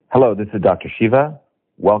Hello, this is Dr. Shiva.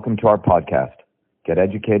 Welcome to our podcast, Get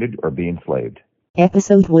Educated or Be Enslaved.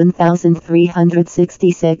 Episode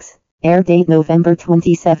 1366, air date November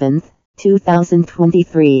 27th,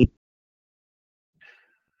 2023.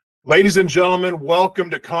 Ladies and gentlemen, welcome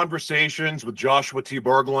to Conversations with Joshua T.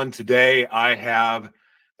 Berglund. Today I have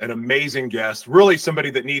an amazing guest, really somebody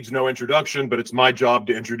that needs no introduction, but it's my job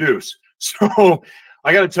to introduce. So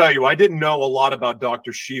I got to tell you, I didn't know a lot about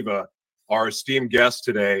Dr. Shiva, our esteemed guest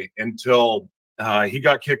today, until he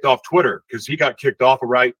got kicked off Twitter, because he got kicked off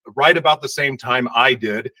right about the same time I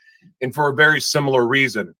did, and for a very similar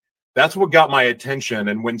reason. That's what got my attention.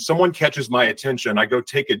 And when someone catches my attention, I go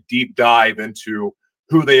take a deep dive into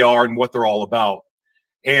who they are and what they're all about.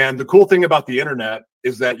 And the cool thing about the internet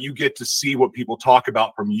is that you get to see what people talk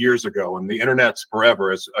about from years ago, and the internet's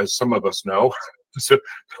forever, as some of us know. So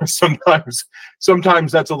sometimes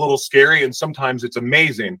that's a little scary, and sometimes it's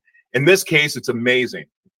amazing. In this case, it's amazing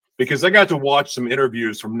because I got to watch some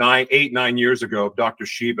interviews from 9 years ago of Dr.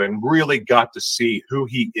 Shiva and really got to see who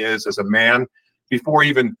he is as a man before he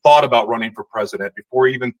even thought about running for president, before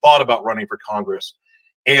he even thought about running for Congress.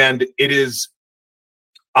 And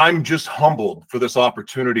I'm just humbled for this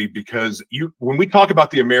opportunity because when we talk about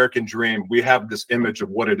the American dream, we have this image of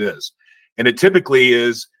what it is. And it typically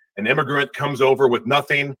is an immigrant comes over with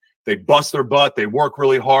nothing. They bust their butt, they work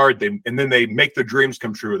really hard, and then they make their dreams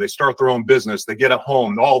come true. They start their own business, they get a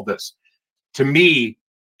home, all this. To me,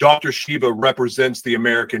 Dr. Shiva represents the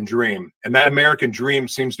American dream. And that American dream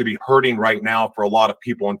seems to be hurting right now for a lot of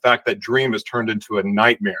people. In fact, that dream has turned into a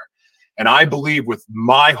nightmare. And I believe with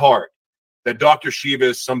my heart that Dr. Shiva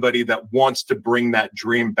is somebody that wants to bring that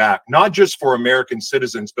dream back, not just for American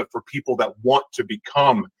citizens, but for people that want to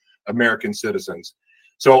become American citizens.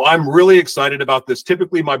 So I'm really excited about this.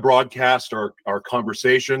 Typically, my broadcasts are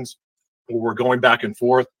conversations where we're going back and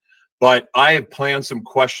forth, but I have planned some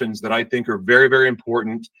questions that I think are very, very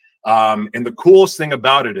important. And the coolest thing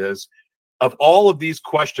about it is, of all of these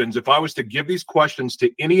questions, if I was to give these questions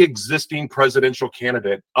to any existing presidential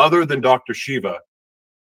candidate other than Dr. Shiva,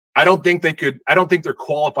 I don't think they're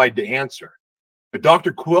qualified to answer. But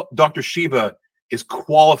Dr. Shiva is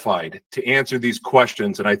qualified to answer these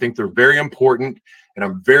questions, and I think they're very important, and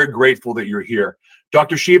I'm very grateful that you're here.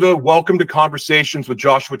 Dr. Shiva, welcome to Conversations with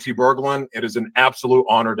Joshua T. Berglund. It is an absolute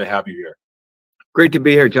honor to have you here. Great to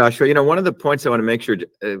be here, Joshua. You know, one of the points I want to make sure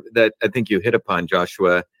that I think you hit upon,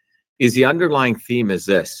 Joshua, is the underlying theme is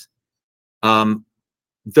this.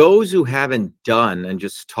 Those who haven't done and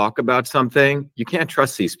just talk about something, you can't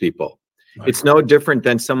trust these people. Right. It's no different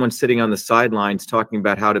than someone sitting on the sidelines talking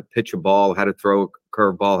about how to pitch a ball, how to throw a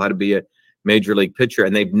curveball, how to be a major league pitcher.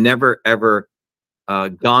 And they've never, ever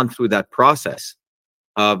gone through that process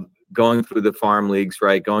of going through the farm leagues,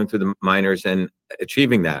 right? Going through the minors and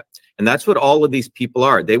achieving that. And that's what all of these people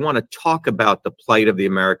are. They want to talk about the plight of the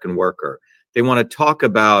American worker. They want to talk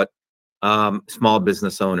about small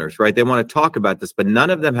business owners, right? They want to talk about this, but none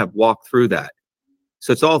of them have walked through that.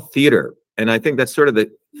 So it's all theater. And I think that's sort of the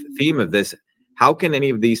theme of this. How can any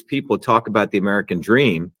of these people talk about the American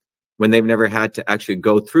dream when they've never had to actually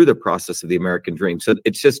go through the process of the American dream? So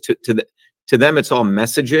it's just to them, it's all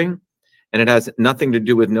messaging, and it has nothing to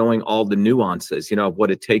do with knowing all the nuances, you know, of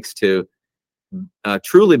what it takes to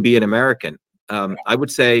truly be an American. I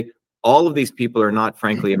would say all of these people are not,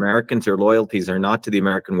 frankly, Americans. Their loyalties are not to the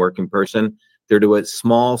American working person. They're to a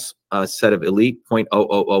small set of elite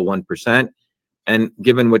 0.0001%. And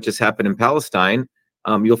given what just happened in Palestine,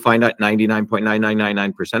 you'll find out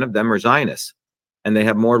 99.9999% of them are Zionists. And they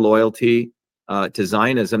have more loyalty to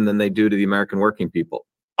Zionism than they do to the American working people.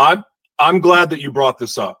 I'm glad that you brought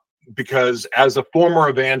this up, because as a former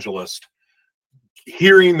evangelist,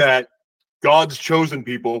 hearing that God's chosen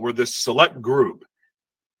people were this select group,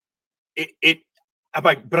 but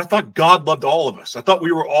I thought God loved all of us. I thought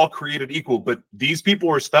we were all created equal, but these people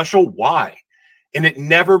are special. Why? And it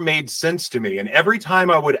never made sense to me. And every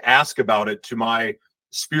time I would ask about it to my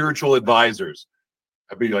spiritual advisors,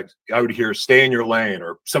 I would hear stay in your lane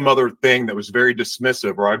or some other thing that was very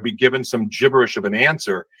dismissive, or I'd be given some gibberish of an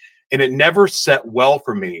answer, and it never set well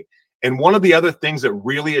for me. And one of the other things that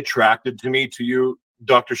really attracted to me to you,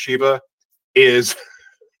 Dr. Shiva, is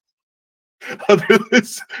other than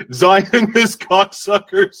this Zionist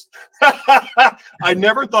cocksuckers. I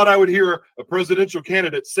never thought I would hear a presidential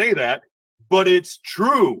candidate say that, but it's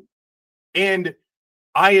true. And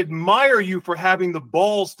I admire you for having the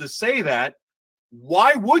balls to say that.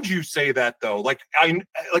 Why would you say that though?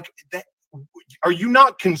 Are you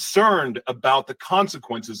not concerned about the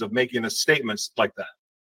consequences of making a statement like that?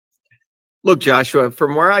 Look, Joshua,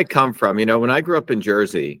 from where I come from, when I grew up in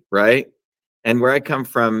Jersey, right? And where I come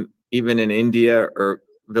from, even in India or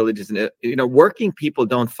villages. And, working people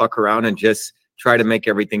don't fuck around and just try to make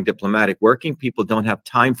everything diplomatic. Working people don't have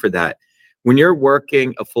time for that. When you're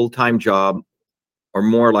working a full-time job or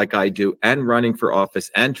more like I do, and running for office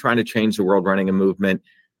and trying to change the world, running a movement,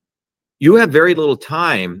 you have very little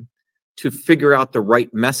time to figure out the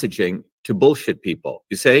right messaging to bullshit people,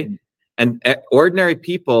 you see? And ordinary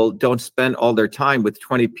people don't spend all their time with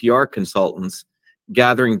 20 PR consultants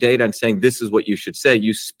gathering data and saying, this is what you should say.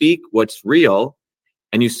 You speak what's real,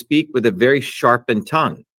 and you speak with a very sharpened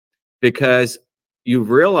tongue, because you've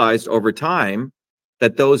realized over time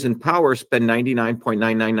that those in power spend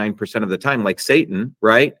 99.999% of the time, like Satan,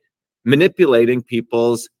 right? Manipulating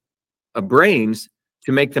people's brains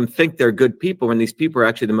to make them think they're good people, when these people are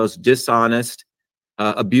actually the most dishonest,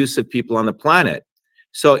 abusive people on the planet.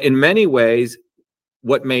 So in many ways,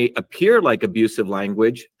 what may appear like abusive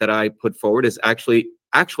language that I put forward is actually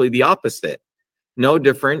the opposite. No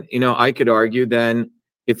different, I could argue, than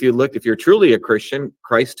if you're truly a Christian,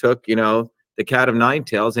 Christ took, the cat of nine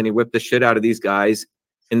tails and he whipped the shit out of these guys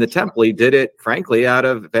in the temple. He did it, frankly, out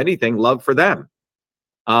of, if anything, love for them.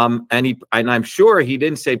 And I'm sure he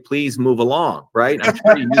didn't say, please move along, right? I'm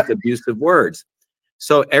sure he used abusive words.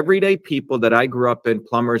 So everyday people that I grew up in,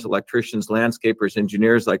 plumbers, electricians, landscapers,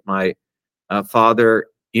 engineers, like my father,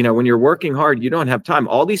 when you're working hard, you don't have time.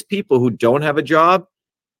 All these people who don't have a job,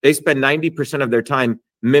 they spend 90% of their time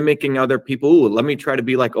mimicking other people. Ooh, let me try to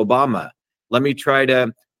be like Obama. Let me try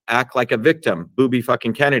to act like a victim, booby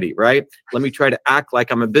fucking Kennedy, right? Let me try to act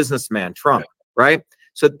like I'm a businessman, Trump, right?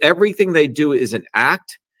 So everything they do is an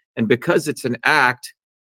act. And because it's an act,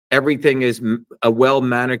 everything is a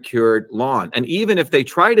well-manicured lawn. And even if they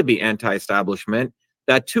try to be anti-establishment,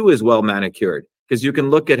 that too is well-manicured, because you can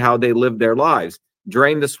look at how they live their lives.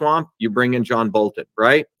 Drain the swamp, you bring in John Bolton,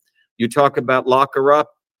 right? You talk about lock her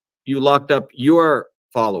up, you locked up your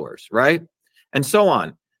followers, right? And so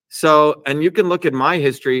on. So, and you can look at my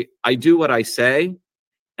history. I do what I say,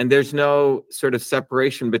 and there's no sort of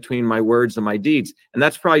separation between my words and my deeds. And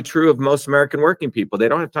that's probably true of most American working people. They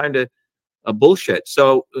don't have time to bullshit.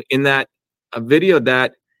 So in that video,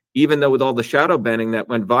 that even though with all the shadow banning that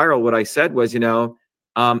went viral, what I said was, I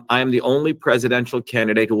am the only presidential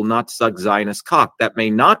candidate who will not suck Zionist cock. That may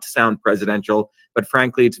not sound presidential, but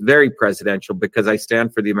frankly, it's very presidential, because I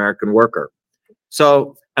stand for the American worker.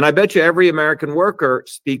 So, and I bet you every American worker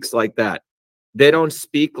speaks like that. They don't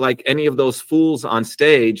speak like any of those fools on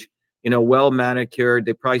stage, well manicured.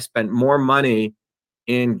 They probably spent more money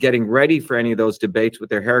in getting ready for any of those debates with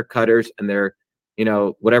their hair cutters and their,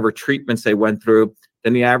 whatever treatments they went through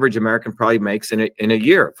than the average American probably makes in a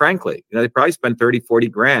year, frankly. They probably spend 30, 40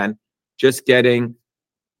 grand just getting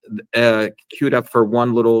queued up for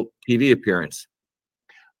one little TV appearance.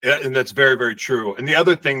 Yeah, and that's very, very true. And the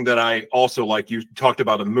other thing that I also like, you talked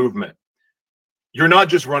about a movement. You're not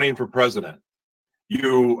just running for president.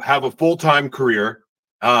 You have a full-time career.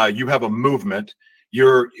 You have a movement.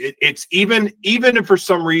 It's even if for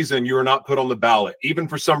some reason you're not put on the ballot, even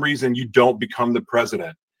for some reason you don't become the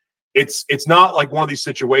president, it's not like one of these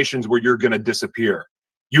situations where you're going to disappear.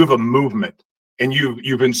 You have a movement, and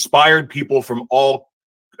you've inspired people from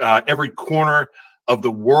every corner of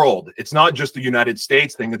the world. It's not just the United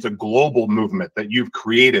States thing. It's a global movement that you've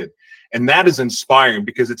created. And that is inspiring,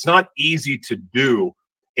 because it's not easy to do.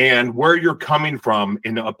 And where you're coming from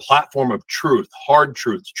in a platform of truth, hard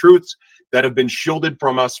truths that have been shielded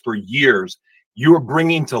from us for years, you are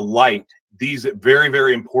bringing to light these very,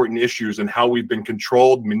 very important issues and how we've been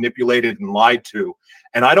controlled, manipulated, and lied to.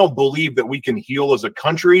 And I don't believe that we can heal as a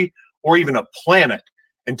country or even a planet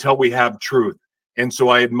until we have truth. And so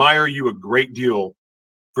I admire you a great deal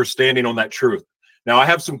for standing on that truth. Now, I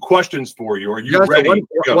have some questions for you. Are you ready?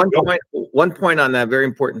 One point on that very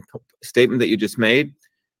important statement that you just made.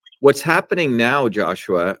 What's happening now,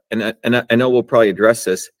 Joshua, and I know we'll probably address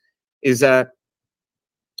this, is that,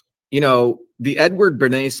 the Edward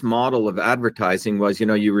Bernays model of advertising was,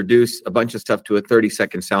 you reduce a bunch of stuff to a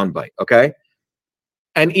 30-second soundbite, okay?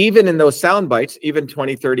 And even in those sound bites, even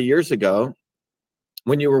 20, 30 years ago,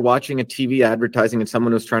 when you were watching a TV advertising and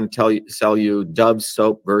someone was trying to sell you Dove's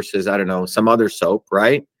soap versus, I don't know, some other soap,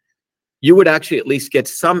 right? You would actually at least get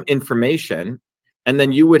some information, and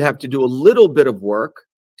then you would have to do a little bit of work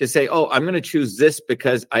to say, oh, I'm going to choose this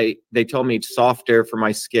because they told me it's softer for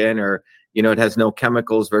my skin, or, it has no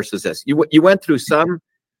chemicals versus this. You went through some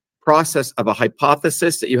process of a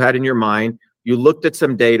hypothesis that you had in your mind. You looked at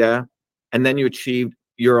some data, and then you achieved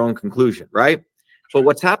your own conclusion, right? But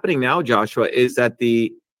what's happening now, Joshua, is that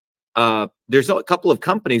there's a couple of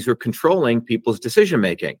companies who are controlling people's decision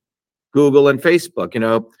making. Google and Facebook,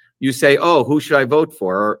 you say, oh, who should I vote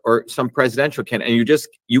for? Or some presidential candidate, and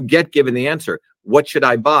you get given the answer. What should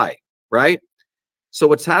I buy? Right? So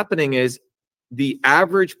what's happening is the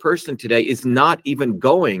average person today is not even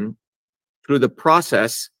going through the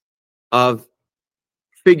process of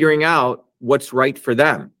figuring out what's right for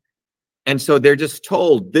them. And so they're just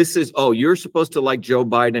told, this is, oh, you're supposed to like Joe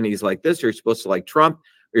Biden, he's like this, you're supposed to like Trump,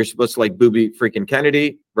 or you're supposed to like Booby freaking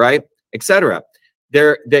Kennedy, right? Etc.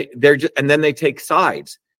 They're just, and then they take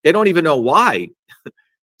sides. They don't even know why.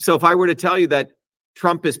 So if I were to tell you that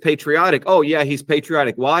Trump is patriotic, oh yeah, he's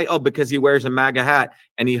patriotic. Why? Oh, because he wears a MAGA hat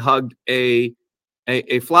and he hugged a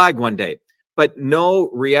flag one day. But no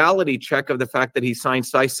reality check of the fact that he signed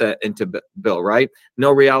CISA into bill, right?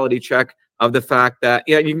 No reality check of the fact that,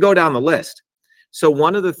 you can go down the list. So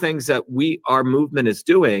one of the things that our movement is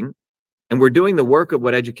doing, and we're doing the work of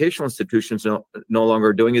what educational institutions no longer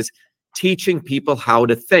are doing, is teaching people how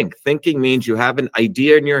to think. Thinking means you have an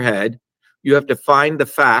idea in your head, you have to find the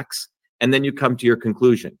facts, and then you come to your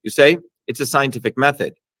conclusion. You say it's a scientific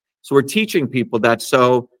method. So we're teaching people that.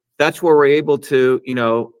 So that's where we're able to,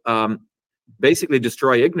 basically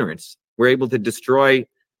destroy ignorance. We're able to destroy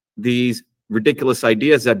these ridiculous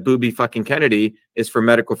ideas that Booby fucking Kennedy is for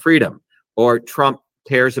medical freedom, or Trump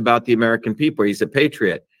cares about the American people, he's a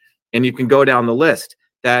patriot. And you can go down the list.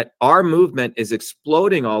 That our movement is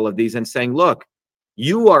exploding all of these and saying, look,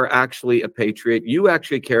 you are actually a patriot. You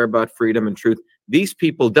actually care about freedom and truth. These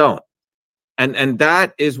people don't. And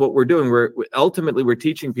that is what we're doing. We're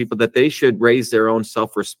teaching people that they should raise their own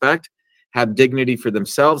self-respect, have dignity for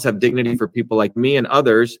themselves, have dignity for people like me and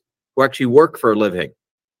others who actually work for a living.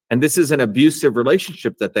 And this is an abusive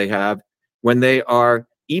relationship that they have when they are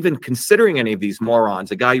even considering any of these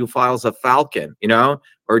morons. A guy who files a falcon,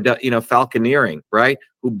 or falconeering, right?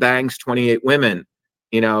 Who bangs 28 women,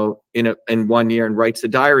 in 1 year and writes a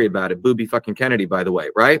diary about it. Booby fucking Kennedy, by the way,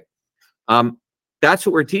 right? That's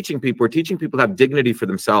what we're teaching people. We're teaching people to have dignity for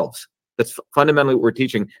themselves. That's fundamentally what we're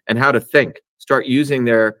teaching, and how to think. Start using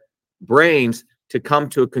their brains to come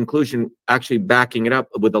to a conclusion, actually backing it up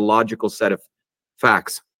with a logical set of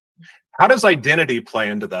facts. How does identity play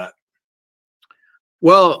into that?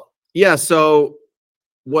 Well, yeah. So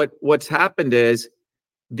what's happened is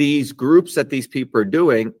these groups that these people are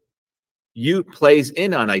doing, plays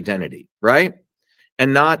in on identity, right?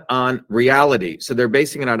 And not on reality. So they're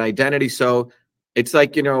basing it on identity. So it's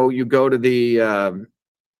like, you go to the,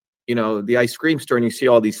 the ice cream store and you see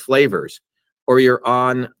all these flavors, or you're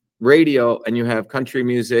on radio and you have country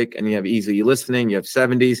music and you have easy listening, you have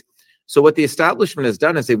 70s. So what the establishment has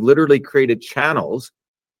done is they've literally created channels,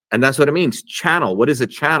 and that's what it means. Channel. What is a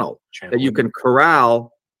channel? That you can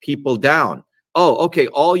corral people down. Oh, okay.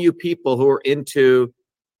 All you people who are into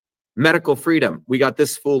medical freedom. We got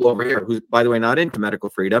this fool over here who's, by the way, not into medical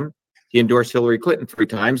freedom. He endorsed Hillary Clinton 3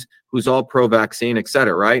 times, who's all pro-vaccine, et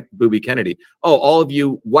cetera, right? Booby Kennedy. Oh, all of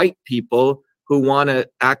you white people who want to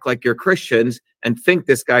act like you're Christians and think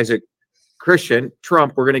this guy's a Christian,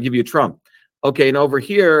 Trump, we're going to give you Trump. Okay, and over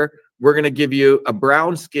here, we're going to give you a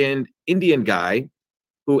brown-skinned Indian guy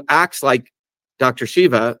who acts like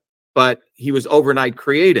Dr.SHIVA, but he was overnight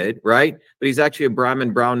created, right? But he's actually a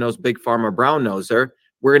Brahmin, brown-nosed, big pharma brown-noser.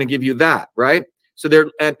 We're going to give you that, right? So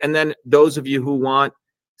and then those of you who want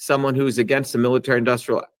someone who's against the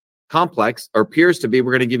military-industrial complex, or appears to be,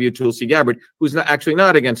 we're going to give you Tulsi Gabbard, who's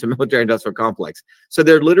not against the military-industrial complex. So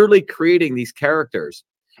they're literally creating these characters,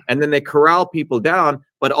 and then they corral people down.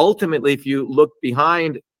 But ultimately, if you look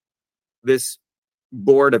behind this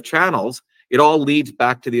board of channels, it all leads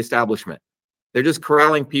back to the establishment. They're just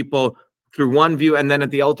corralling people through one view, and then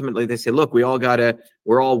ultimately they say, look, we're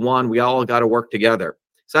all one, we all got to work together.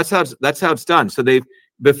 So that's how it's done. So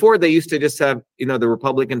before they used to just have, the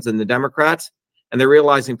Republicans and the Democrats, and they're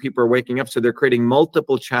realizing people are waking up. So they're creating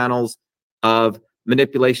multiple channels of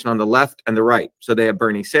manipulation on the left and the right. So they have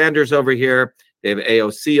Bernie Sanders over here. They have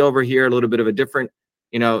AOC over here, a little bit of a different,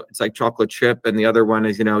 it's like chocolate chip. And the other one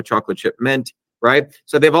is, chocolate chip mint, right?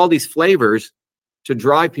 So they have all these flavors to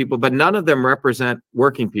drive people, but none of them represent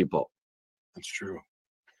working people. That's true.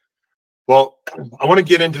 Well, I want to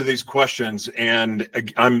get into these questions, and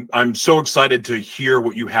I'm so excited to hear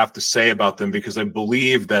what you have to say about them, because I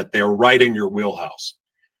believe that they're right in your wheelhouse.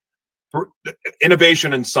 For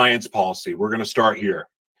innovation and science policy, we're going to start here.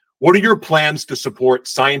 What are your plans to support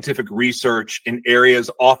scientific research in areas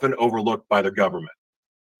often overlooked by the government?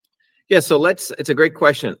 Yeah, so it's a great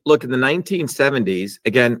question. Look, in the 1970s,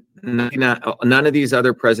 again, none of these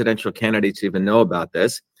other presidential candidates even know about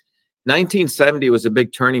this. 1970 was a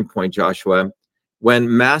big turning point, Joshua,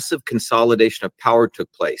 when massive consolidation of power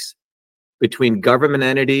took place between government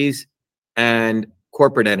entities and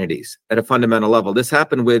corporate entities at a fundamental level. This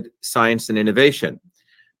happened with science and innovation.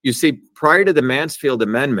 You see, prior to the Mansfield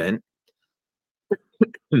Amendment,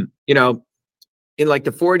 you know, in like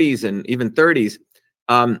the 40s and even 30s,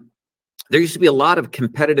 there used to be a lot of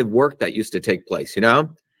competitive work that used to take place, you know,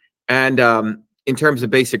 and in terms of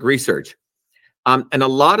basic research. And a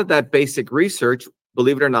lot of that basic research,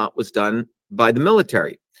 believe it or not, was done by the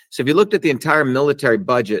military. So if you looked at the entire military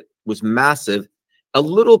budget, was massive. A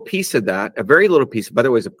little piece of that, a very little piece, by the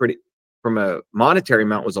way, is from a monetary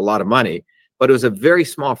amount, was a lot of money, but it was a very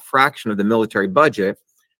small fraction of the military budget,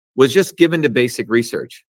 was just given to basic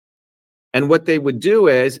research. And what they would do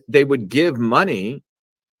is they would give money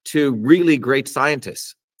to really great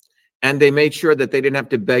scientists. And they made sure that they didn't have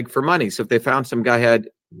to beg for money. So if they found some guy had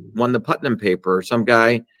won the Putnam paper, or some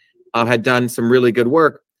guy had done some really good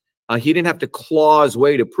work, he didn't have to claw his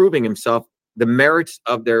way to proving himself. The merits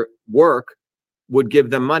of their work would give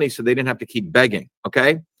them money, so they didn't have to keep begging,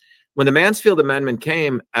 okay? When the Mansfield Amendment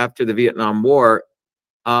came after the Vietnam War,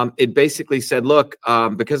 it basically said, look,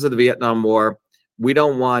 because of the Vietnam War, we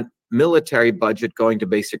don't want military budget going to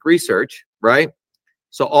basic research, right?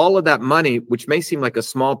 So all of that money, which may seem like a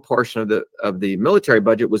small portion of the military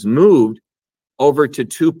budget, was moved over to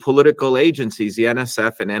two political agencies, the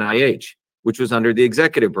NSF and NIH, which was under the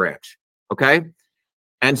executive branch, okay?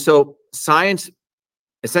 And so science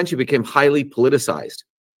essentially became highly politicized.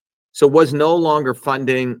 So was no longer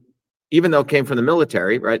funding, even though it came from the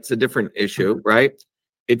military, right? It's a different issue, right?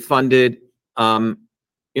 It funded,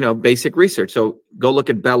 basic research. So go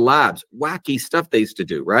look at Bell Labs, wacky stuff they used to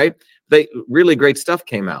do, right? Really great stuff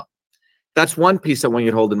came out. That's one piece I want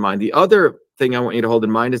you to hold in mind. The other thing I want you to hold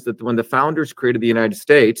in mind is that when the founders created the United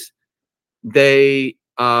States, they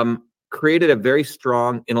created a very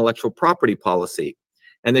strong intellectual property policy.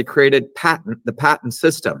 And they created the patent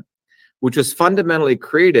system, which was fundamentally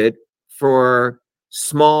created for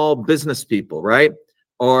small business people, right?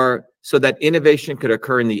 Or so that innovation could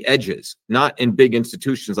occur in the edges, not in big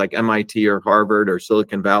institutions like MIT or Harvard or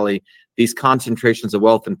Silicon Valley, these concentrations of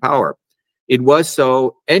wealth and power. It was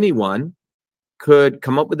so anyone could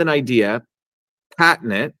come up with an idea,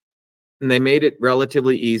 patent it, and they made it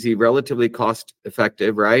relatively easy, relatively cost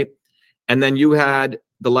effective, right? And then you had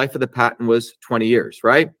the life of the patent was 20 years,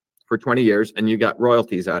 right? For 20 years, and you got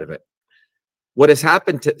royalties out of it. What has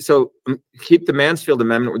happened so keep the Mansfield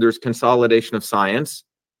Amendment, where there's consolidation of science,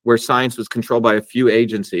 where science was controlled by a few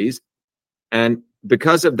agencies. And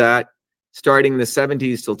because of that, starting in the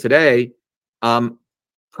 70s till today,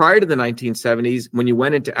 prior to the 1970s, when you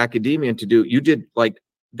went into academia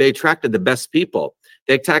they attracted the best people.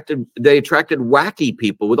 They attracted wacky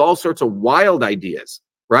people with all sorts of wild ideas,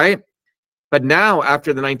 right? But now,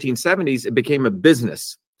 after the 1970s, it became a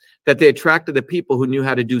business that they attracted the people who knew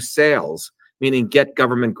how to do sales, meaning get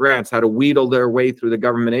government grants, how to wheedle their way through the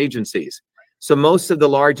government agencies. So most of the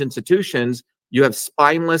large institutions, you have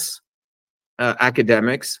spineless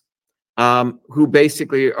academics who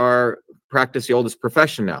basically practice the oldest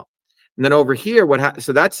profession now. And then over here,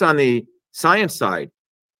 so that's on the science side.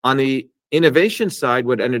 On the innovation side,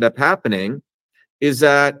 what ended up happening is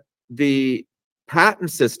that the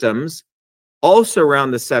patent systems, also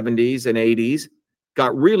around the 70s and 80s,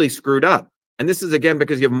 got really screwed up. And this is, again,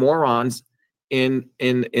 because you have morons in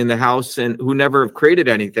the House and who never have created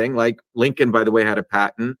anything. Like Lincoln, by the way, had a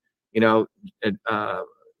patent.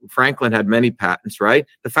 Franklin had many patents, right?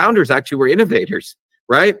 The founders actually were innovators,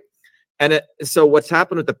 right? And so what's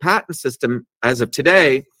happened with the patent system as of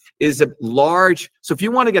today is so if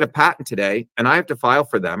you want to get a patent today, and I have to file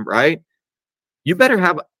for them, right? You better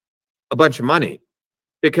have a bunch of money,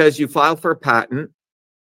 because you file for a patent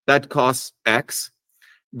that costs X.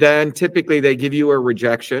 Then typically they give you a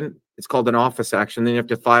rejection. It's called an office action. Then you have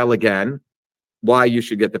to file again why you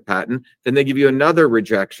should get the patent. Then they give you another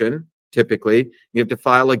rejection. Typically you have to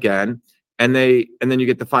file again, and then you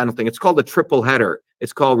get the final thing. It's called a triple header.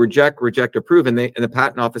 It's called reject, approve, and the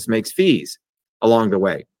patent office makes fees along the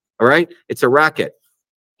way. All right, it's a racket.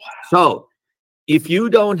 Wow. So if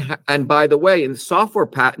you don't, and by the way, in software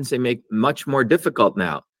patents, they make much more difficult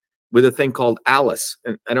now with a thing called Alice.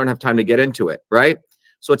 And I don't have time to get into it, right?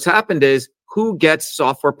 So what's happened is, who gets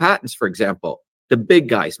software patents, for example? The big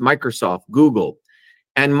guys, Microsoft, Google.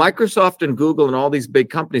 And Microsoft and Google and all these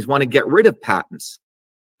big companies want to get rid of patents.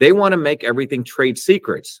 They want to make everything trade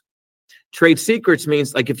secrets. Trade secrets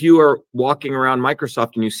means, like, if you are walking around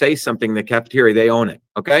Microsoft and you say something in the cafeteria, they own it,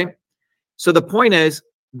 okay? So the point is,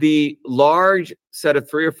 the large set of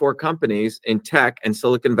 3 or 4 companies in tech and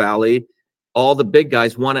Silicon Valley, all the big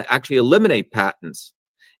guys, want to actually eliminate patents.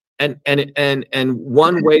 And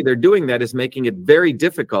one way they're doing that is making it very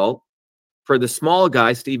difficult for the small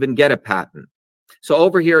guys to even get a patent. So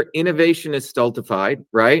over here, innovation is stultified,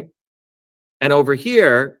 right? And over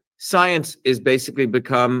here, science is basically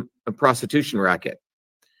become a prostitution racket.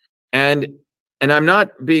 And I'm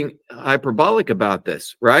not being hyperbolic about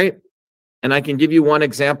this, right? And I can give you one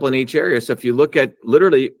example in each area. So if you look at,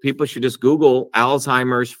 literally, people should just Google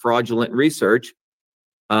Alzheimer's fraudulent research,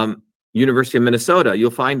 University of Minnesota.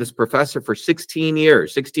 You'll find this professor for 16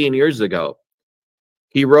 years ago.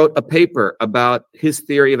 He wrote a paper about his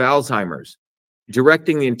theory of Alzheimer's,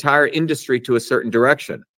 directing the entire industry to a certain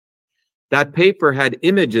direction. That paper had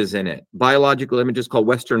images in it, biological images called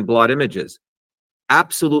Western blot images,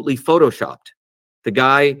 absolutely photoshopped. The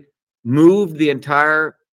guy moved the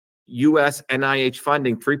entire US NIH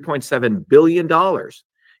funding, $3.7 billion,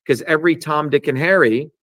 because every Tom, Dick, and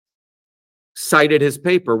Harry cited his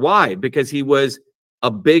paper. Why? Because he was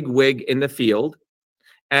a big wig in the field,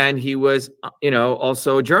 and he was,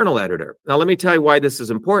 also a journal editor. Now, let me tell you why this is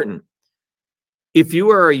important. If you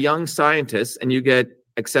are a young scientist and you get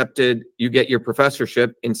accepted, you get your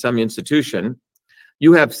professorship in some institution,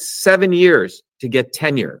 you have 7 years to get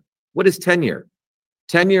tenure. What is tenure?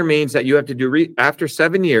 Tenure means that you have to do, after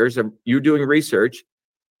 7 years of you doing research,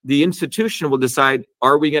 the institution will decide,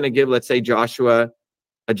 are we going to give, let's say, Joshua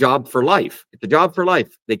a job for life? It's a job for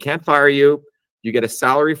life. They can't fire you. You get a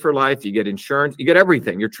salary for life. You get insurance. You get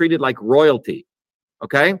everything. You're treated like royalty.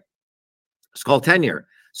 Okay? It's called tenure.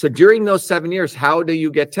 So during those 7 years, how do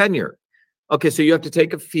you get tenure? Okay, so you have to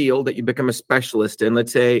take a field that you become a specialist in.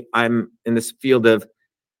 Let's say I'm in this field of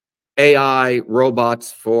AI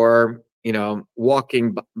robots for,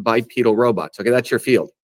 walking bipedal robots. Okay, that's your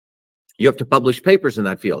field. You have to publish papers in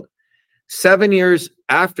that field. 7 years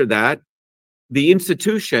after that, the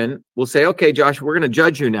institution will say, okay, Josh, we're going to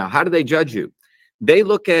judge you now. How do they judge you? They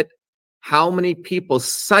look at how many people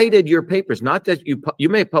cited your papers. Not that you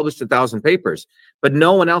may have published 1,000 papers, but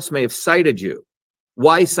no one else may have cited you.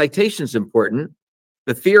 Why citation is important?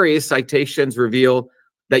 The theory is citations reveal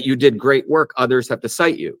that you did great work. Others have to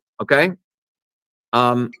cite you. Okay.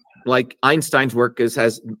 Like Einstein's work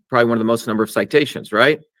has probably one of the most number of citations,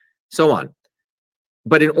 right? So on.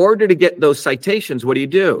 But in order to get those citations, what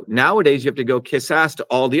do? Nowadays, you have to go kiss ass to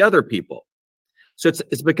all the other people. So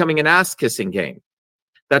it's becoming an ass kissing game.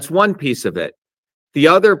 That's one piece of it. The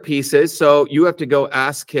other piece is, so you have to go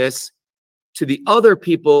ass kiss to the other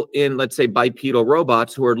people in, let's say, bipedal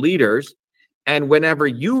robots who are leaders. And whenever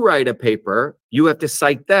you write a paper, you have to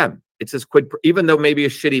cite them. It's this even though maybe a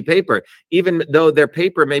shitty paper, even though their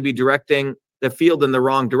paper may be directing the field in the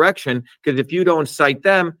wrong direction, because if you don't cite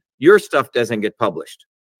them, your stuff doesn't get published.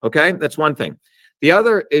 Okay, that's one thing. The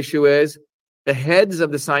other issue is the heads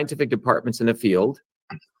of the scientific departments in the field,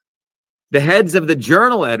 the heads of the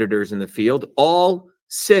journal editors in the field all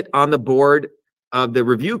sit on the board of the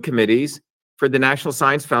review committees for the National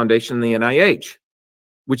Science Foundation and the NIH,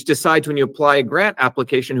 which decides when you apply a grant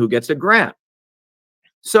application who gets a grant.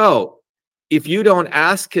 So if you don't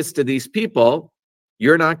ask kiss to these people,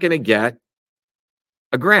 you're not going to get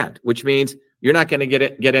a grant, which means you're not going to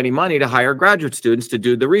get any money to hire graduate students to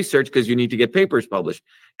do the research, because you need to get papers published,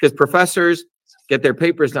 because professors get their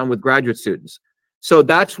papers done with graduate students. So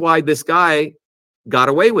that's why this guy got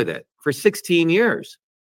away with it for 16 years.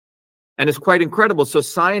 And it's quite incredible. So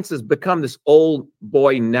science has become this old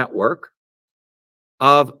boy network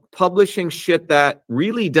of publishing shit that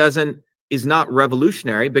really is not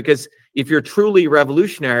revolutionary, because if you're truly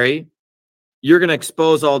revolutionary, you're going to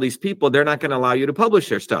expose all these people. They're not going to allow you to publish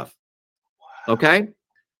their stuff. Okay?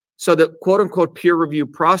 So the quote unquote peer review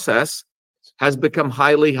process has become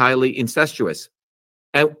highly, highly incestuous.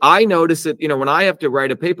 And I notice that, when I have to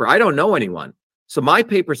write a paper, I don't know anyone. So my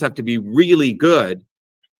papers have to be really good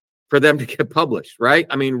for them to get published, right?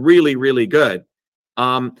 I mean, really, really good.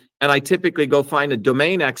 And I typically go find a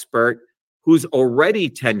domain expert who's already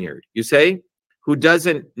tenured, you say, who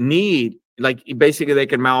doesn't need, basically they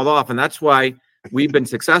can mouth off. And that's why we've been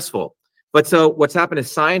successful. But so what's happened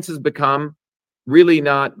is science has become really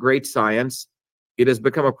not great science. It has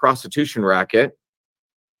become a prostitution racket.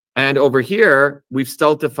 And over here, we've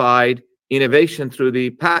stultified innovation through the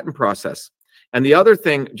patent process. And the other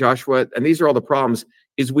thing, Joshua, and these are all the problems,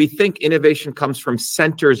 is we think innovation comes from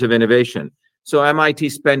centers of innovation. So MIT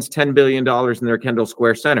spends $10 billion in their Kendall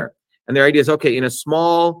Square Center. And their idea is, okay, in a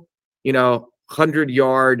small,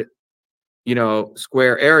 100-yard,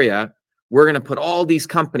 square area, we're going to put all these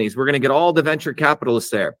companies. We're going to get all the venture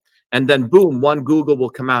capitalists there. And then boom, one Google will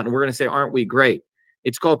come out and we're going to say, aren't we great?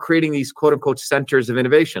 It's called creating these quote unquote centers of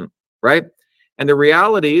innovation, right? And the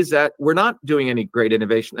reality is that we're not doing any great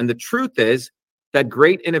innovation. And the truth is that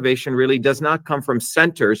great innovation really does not come from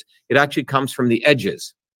centers. It actually comes from the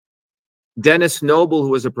edges. Dennis Noble, who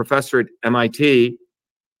was a professor at MIT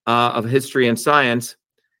of history and science,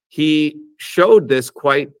 he showed this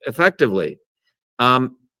quite effectively.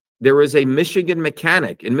 There was a Michigan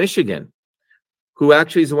mechanic in Michigan who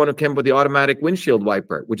actually is the one who came up with the automatic windshield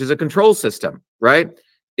wiper, which is a control system, right?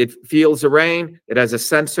 It feels the rain, it has a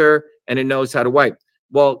sensor, and it knows how to wipe.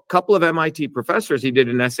 Well, a couple of MIT professors, he did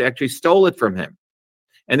an essay, actually stole it from him.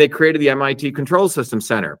 And they created the MIT Control System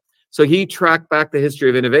Center. So he tracked back the history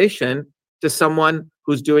of innovation to someone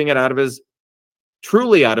who's doing it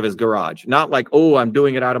truly out of his garage. Not like, oh, I'm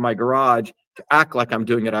doing it out of my garage to act like I'm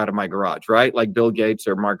doing it out of my garage, right? Like Bill Gates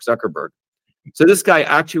or Mark Zuckerberg. So this guy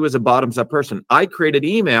actually was a bottoms-up person. I created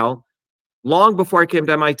email long before I came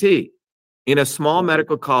to MIT in a small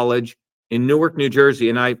medical college in Newark, New Jersey.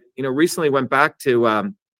 And I, recently went back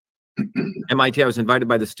to MIT. I was invited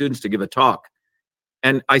by the students to give a talk.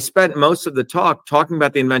 And I spent most of the talk talking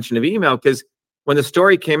about the invention of email because when the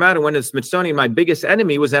story came out and went to the Smithsonian, my biggest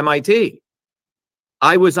enemy was MIT.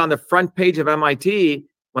 I was on the front page of MIT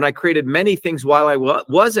when I created many things while I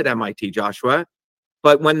was at MIT, Joshua.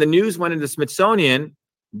 But when the news went into Smithsonian,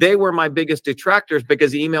 they were my biggest detractors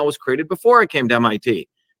because email was created before I came to MIT.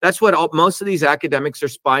 That's what most of these academics are,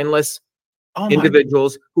 spineless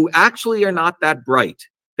individuals who actually are not that bright.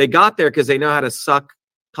 They got there because they know how to suck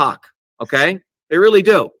cock, okay? They really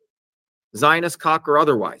do. Zionist cock or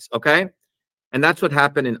otherwise, okay? And that's what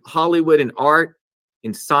happened in Hollywood, in art,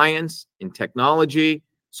 in science, in technology.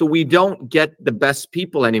 So we don't get the best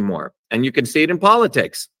people anymore. And you can see it in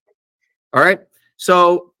politics, all right?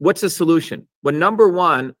 So what's the solution? Well, number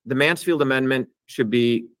one, the Mansfield Amendment should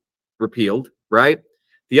be repealed, right?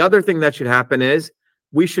 The other thing that should happen is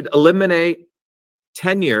we should eliminate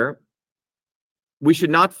tenure. We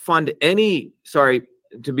should not fund any,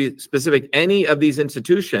 to be specific, any of these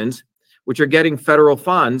institutions which are getting federal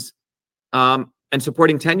funds and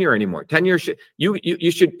supporting tenure anymore. Tenure should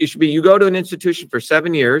you go to an institution for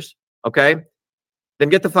 7 years, okay? Then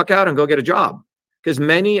get the fuck out and go get a job. Because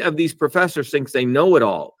many of these professors think they know it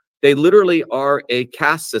all. They literally are a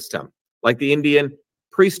caste system, like the Indian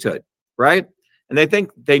priesthood, right? And they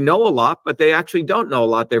think they know a lot, but they actually don't know a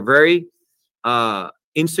lot. They're very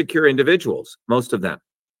insecure individuals, most of them.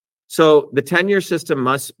 So the tenure system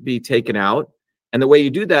must be taken out. And the way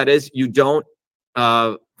you do that is you don't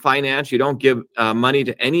finance, you don't give money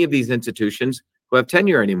to any of these institutions who have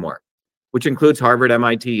tenure anymore, which includes Harvard,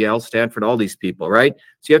 MIT, Yale, Stanford, all these people, right?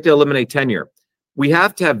 So you have to eliminate tenure. We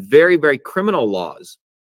have to have very, very criminal laws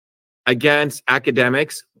against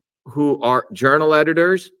academics who are journal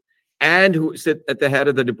editors and who sit at the head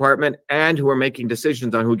of the department and who are making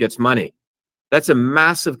decisions on who gets money. That's a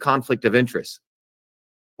massive conflict of interest.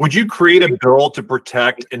 Would you create a bill to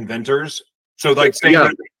protect inventors? So like say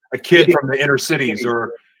a kid from the inner cities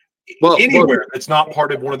or anywhere that's not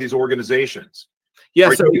part of one of these organizations. Yeah,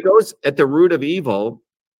 so it goes at the root of evil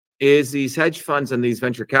is these hedge funds and these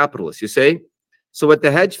venture capitalists, you see? So what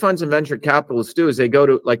the hedge funds and venture capitalists do is they go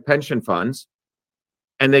to like pension funds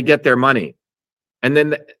and they get their money. And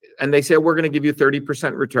then they say, we're going to give you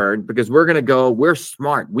 30% return because we're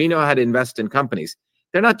smart. We know how to invest in companies.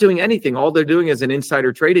 They're not doing anything. All they're doing is an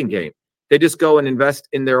insider trading game. They just go and invest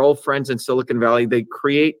in their old friends in Silicon Valley. They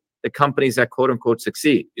create the companies that quote unquote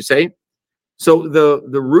succeed, you see? So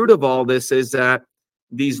the root of all this is that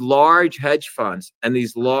these large hedge funds and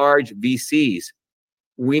these large VCs,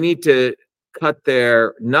 we need to cut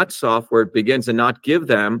their nuts off where it begins and not give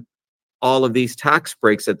them all of these tax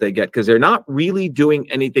breaks that they get because they're not really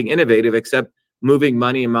doing anything innovative except moving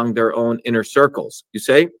money among their own inner circles. You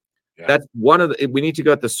say that's one of the, we need to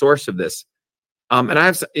go at the source of this. And I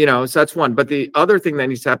have, so that's one. But the other thing that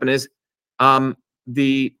needs to happen is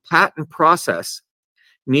the patent process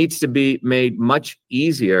needs to be made much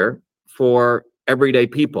easier for everyday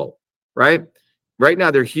people, right? Right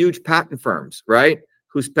now, they're huge patent firms, right?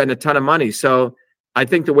 Who spend a ton of money. So I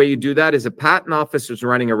think the way you do that is a patent office is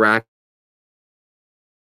running a racket.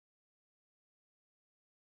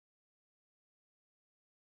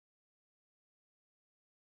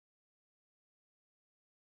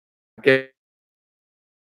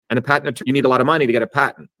 And a patent attorney, you need a lot of money to get a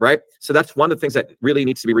patent, right? So that's one of the things that really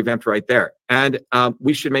needs to be revamped right there. And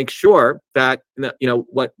we should make sure that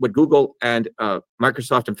what Google and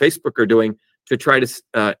Microsoft and Facebook are doing to try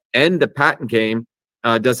to end the patent game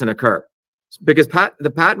doesn't occur. Because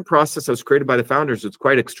the patent process that was created by the founders is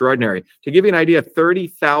quite extraordinary. To give you an idea,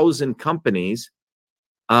 30,000 companies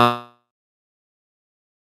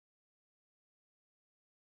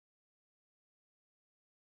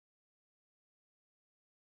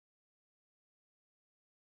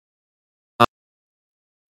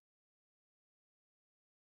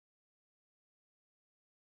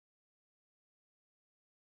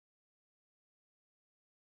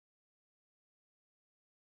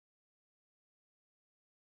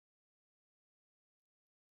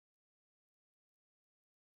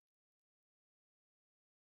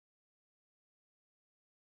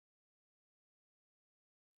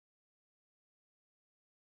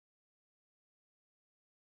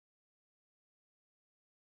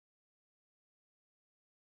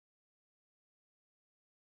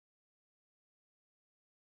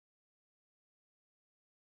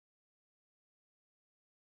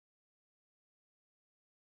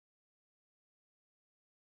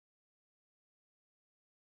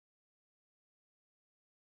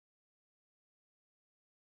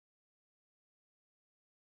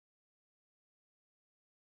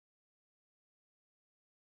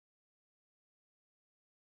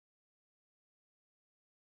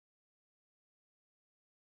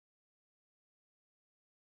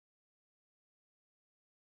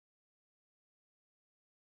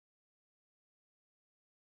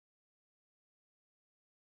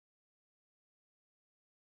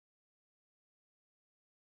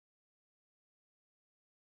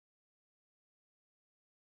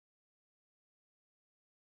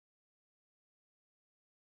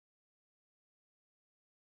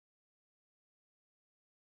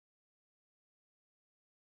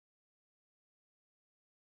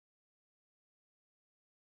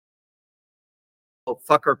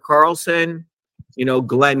Fucker Carlson,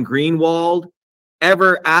 Glenn Greenwald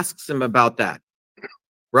ever asks him about that,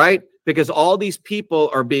 right? Because all these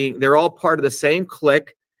people they're all part of the same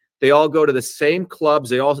clique. They all go to the same clubs.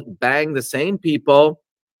 They all bang the same people.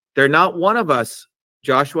 They're not one of us,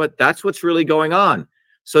 Joshua. That's what's really going on.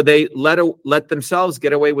 So they let themselves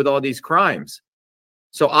get away with all these crimes.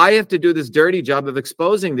 So I have to do this dirty job of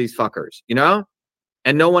exposing these fuckers,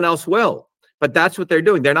 and no one else will. But that's what they're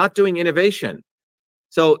doing. They're not doing innovation.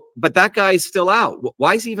 So, but that guy is still out.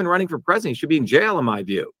 Why is he even running for president? He should be in jail, in my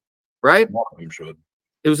view, right? One of them should.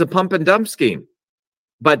 It was a pump and dump scheme.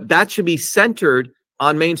 But that should be centered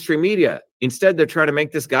on mainstream media. Instead, they're trying to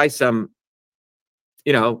make this guy some,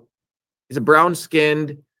 he's a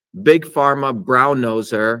brown-skinned, big pharma brown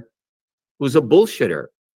noser who's a bullshitter.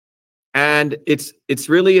 And it's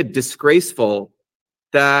really disgraceful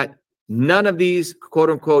that none of these quote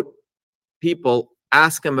unquote people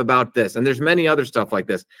ask him about this. And there's many other stuff like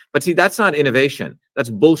this. But see, that's not innovation. That's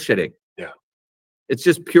bullshitting. Yeah. It's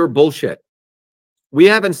just pure bullshit. We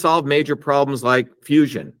haven't solved major problems like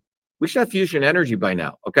fusion. We should have fusion energy by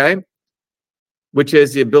now, okay? Which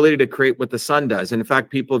is the ability to create what the sun does. And in fact,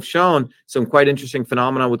 people have shown some quite interesting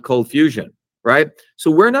phenomena with cold fusion, right? So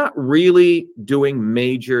we're not really doing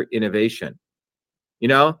major innovation,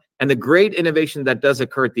 and the great innovation that does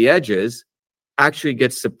occur at the edges actually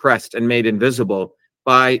gets suppressed and made invisible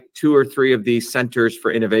by 2 or 3 of these centers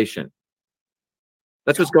for innovation.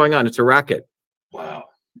 That's what's going on. It's a racket. Wow.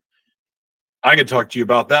 I could talk to you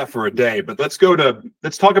about that for a day, but let's talk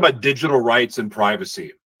about digital rights and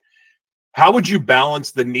privacy. How would you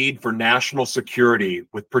balance the need for national security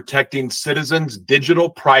with protecting citizens' digital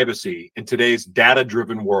privacy in today's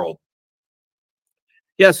data-driven world?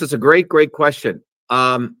 Yes, it's a great question.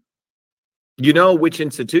 Which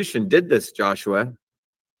institution did this, Joshua?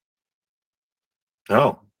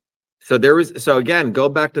 Oh. So again, go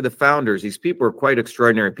back to the founders. These people are quite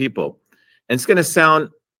extraordinary people. And it's going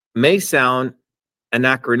to may sound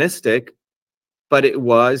anachronistic, but it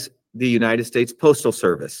was the United States Postal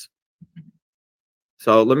Service.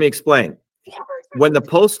 So let me explain. When the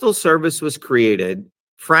Postal Service was created,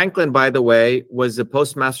 Franklin, by the way, was the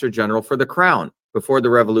Postmaster General for the Crown before the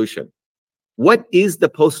Revolution. What is the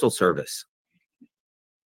Postal Service?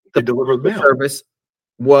 They deliver the mail. Service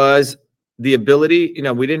was the ability,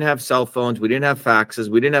 we didn't have cell phones, we didn't have faxes,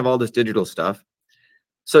 we didn't have all this digital stuff.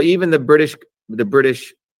 So even the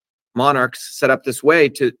British monarchs set up this way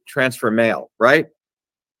to transfer mail, right?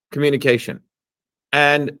 Communication.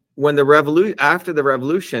 And when after the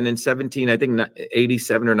revolution in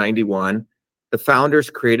 87 or 91, the founders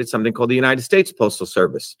created something called the United States Postal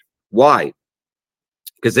Service. Why?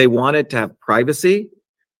 Because they wanted to have privacy.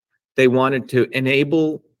 They wanted to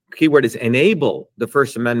enable the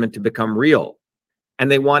First Amendment to become real. And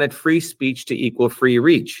they wanted free speech to equal free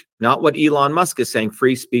reach. Not what Elon Musk is saying,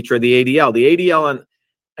 free speech or the ADL. The ADL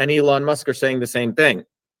and Elon Musk are saying the same thing.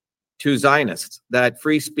 2 Zionists, that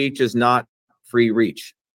free speech is not free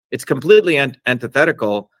reach. It's completely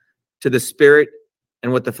antithetical to the spirit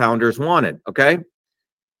and what the founders wanted, okay?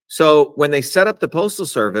 So when they set up the Postal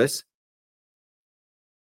Service,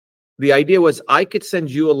 the idea was I could send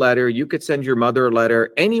you a letter, you could send your mother a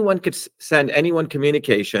letter, anyone could send anyone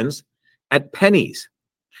communications at pennies.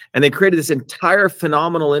 And they created this entire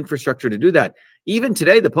phenomenal infrastructure to do that. Even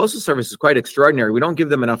today, the Postal Service is quite extraordinary. We don't give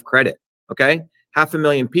them enough credit, okay?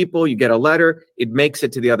 500,000 people, you get a letter, it makes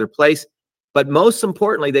it to the other place. But most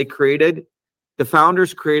importantly, the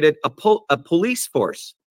founders created a police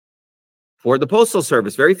force for the Postal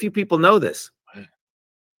Service. Very few people know this.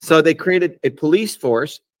 So they created a police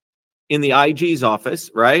force in the IG's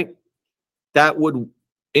office, right? That would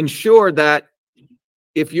ensure that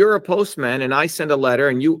if you're a postman and I send a letter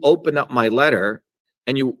and you open up my letter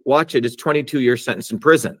and you watch it, it's 22-year sentence in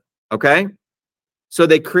prison, okay? So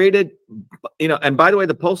they created, and by the way,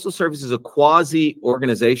 the Postal Service is a quasi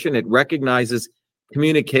organization. It recognizes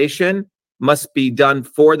communication must be done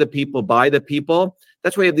for the people, by the people.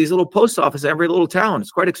 That's why you have these little post offices in every little town. It's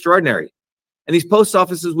quite extraordinary. And these post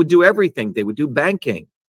offices would do everything. They would do banking.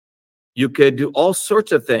 You could do all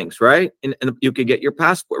sorts of things, right? And you could get your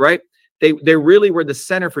passport, right? They really were the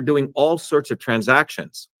center for doing all sorts of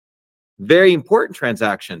transactions, very important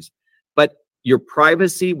transactions. But your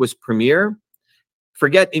privacy was premier.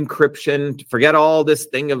 Forget encryption, forget all this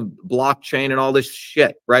thing of blockchain and all this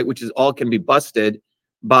shit, right? Which is all can be busted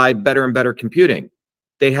by better and better computing.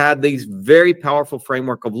 They had these very powerful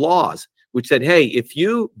framework of laws, which said, hey, if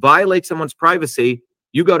you violate someone's privacy,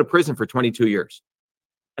 you go to prison for 22 years.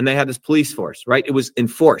 And they had this police force, right? It was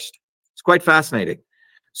enforced. It's quite fascinating.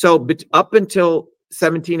 So up until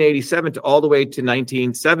 1787 to all the way to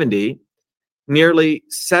 1970, nearly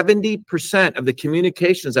 70% of the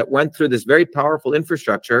communications that went through this very powerful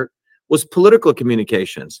infrastructure was political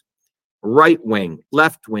communications. Right wing,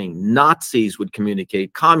 left wing, Nazis would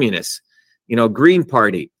communicate, communists, Green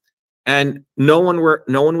Party, and no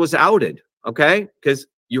one was outed, okay? Because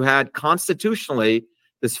you had constitutionally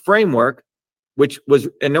this framework, which was,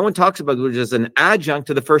 and no one talks about it, which is an adjunct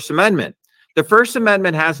to the First Amendment. The First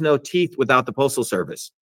Amendment has no teeth without the Postal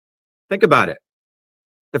Service. Think about it.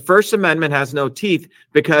 The First Amendment has no teeth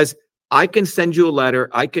because I can send you a letter,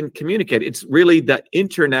 I can communicate. It's really the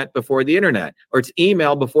internet before the internet, or it's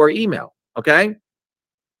email before email, okay?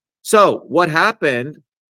 So what happened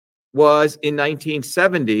was in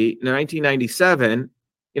 1997,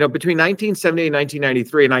 between 1970 and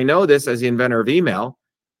 1993, and I know this as the inventor of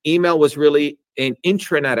email was really an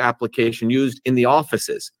intranet application used in the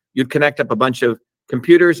offices. You'd connect up a bunch of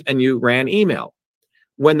computers and you ran email.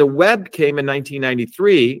 When the web came in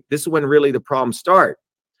 1993, this is when really the problems start,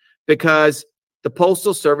 because the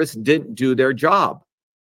Postal Service didn't do their job.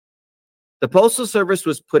 The Postal Service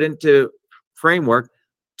was put into framework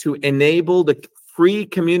to enable the free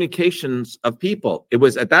communications of people. It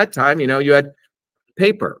was at that time, you had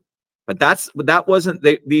paper, but that wasn't,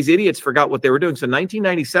 these idiots forgot what they were doing. So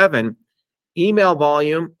 1997, email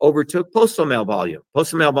volume overtook postal mail volume.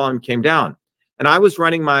 Postal mail volume came down. And I was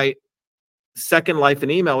running my second life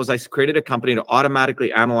in email. I created a company to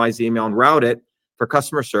automatically analyze the email and route it for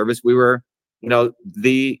customer service. We were,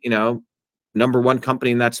 the number one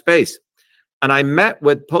company in that space. And I met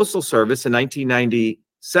with Postal Service in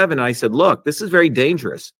 1997. And I said, look, this is very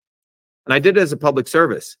dangerous. And I did it as a public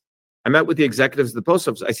service. I met with the executives of the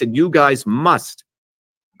Postal Service. I said, you guys must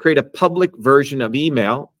create a public version of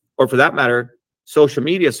email, or for that matter, social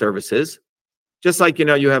media services. Just like,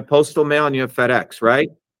 you have postal mail and you have FedEx, right?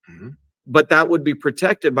 Mm-hmm. But that would be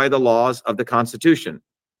protected by the laws of the Constitution.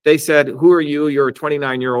 They said, who are you? You're a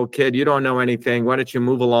 29-year-old kid. You don't know anything. Why don't you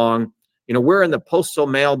move along? We're in the postal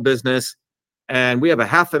mail business, and we have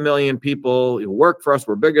 500,000 people who work for us.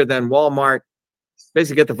 We're bigger than Walmart.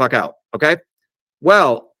 Basically, get the fuck out, okay?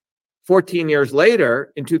 Well, 14 years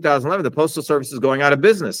later, in 2011, the Postal Service is going out of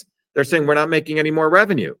business. They're saying we're not making any more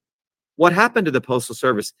revenue. What happened to the Postal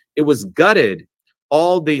Service? It was gutted.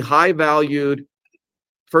 All the high-valued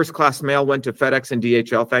first-class mail went to FedEx and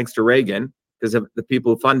DHL, thanks to Reagan, because of the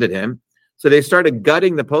people who funded him. So they started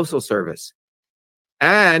gutting the Postal Service.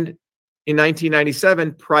 And in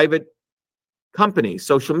 1997, private companies,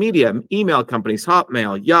 social media, email companies,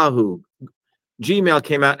 Hotmail, Yahoo, Gmail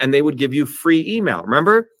came out, and they would give you free email.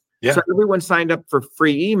 Remember? Yeah. So everyone signed up for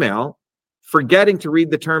free email, forgetting to read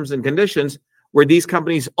the terms and conditions, where these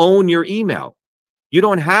companies own your email. You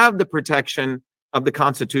don't have the protection of the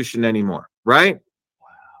Constitution anymore, right? Wow.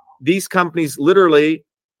 These companies literally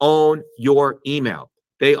own your email.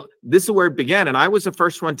 This is where it began, and I was the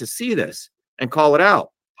first one to see this and call it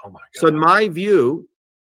out. Oh my God. So in my view,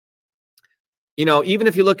 even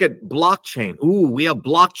if you look at blockchain, we have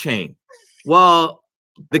blockchain. Well,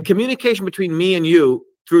 the communication between me and you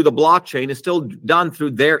through the blockchain is still done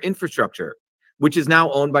through their infrastructure, which is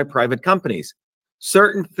now owned by private companies.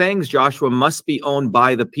 Certain things, Joshua, must be owned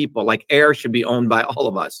by the people, like air should be owned by all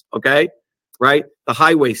of us, okay? Right? The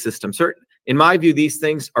highway system. In my view, these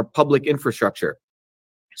things are public infrastructure.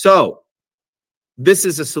 So this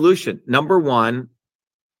is a solution. Number one,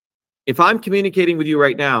 if I'm communicating with you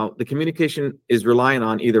right now, the communication is relying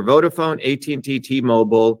on either Vodafone, AT&T,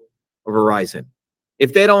 T-Mobile, or Verizon.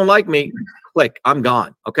 If they don't like me, click, I'm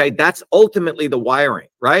gone, okay? That's ultimately the wiring,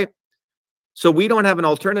 right? So we don't have an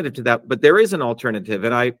alternative to that, but there is an alternative.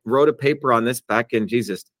 And I wrote a paper on this back in,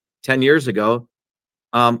 10 years ago.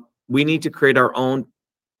 We need to create our own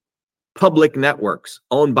public networks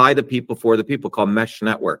owned by the people for the people, called mesh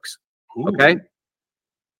networks. Ooh. Okay?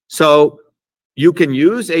 So you can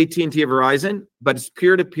use AT&T or Verizon, but it's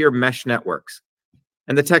peer-to-peer mesh networks.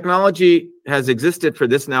 And the technology has existed for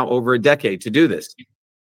this now over a decade to do this.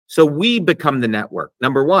 So we become the network,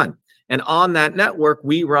 number one. And on that network,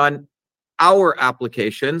 we run our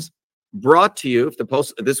applications brought to you.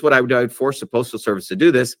 This is what I would force the Postal Service to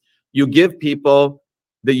do this. You give people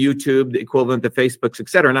the YouTube, the equivalent to Facebooks, et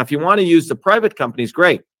cetera. Now, if you want to use the private companies,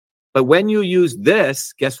 great. But when you use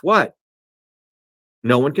this, guess what?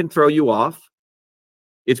 No one can throw you off.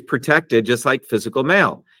 It's protected just like physical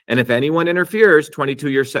mail. And if anyone interferes,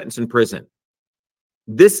 22-year sentence in prison.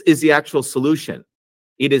 This is the actual solution.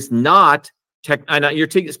 It is not tech.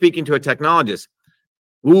 You're speaking to a technologist.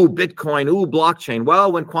 Ooh, Bitcoin, ooh, blockchain.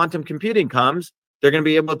 Well, when quantum computing comes, they're going to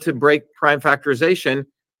be able to break prime factorization,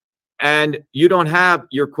 and you don't have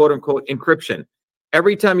your quote unquote encryption.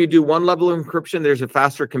 Every time you do one level of encryption, there's a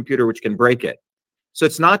faster computer which can break it. So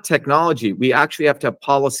it's not technology. We actually have to have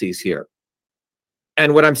policies here.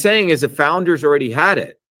 And what I'm saying is the founders already had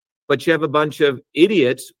it, but you have a bunch of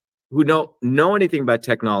idiots who don't know anything about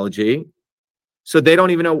technology. So they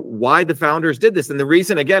don't even know why the founders did this. And the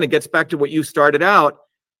reason, again, it gets back to what you started out.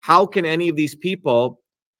 How can any of these people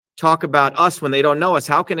talk about us when they don't know us?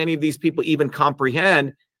 How can any of these people even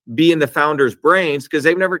comprehend, be in the founders' brains? Because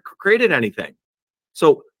they've never created anything.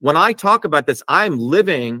 So when I talk about this, I'm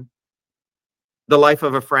living the life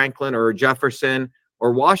of a Franklin or a Jefferson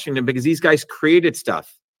or Washington, because these guys created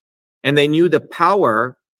stuff and they knew the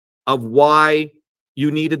power of why you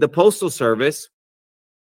needed the Postal Service,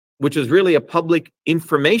 which is really a public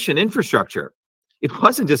information infrastructure. It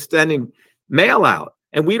wasn't just sending mail out.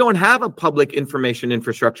 And we don't have a public information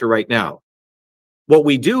infrastructure right now. What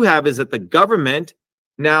we do have is that the government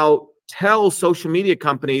now tells social media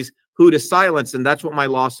companies who to silence, and that's what my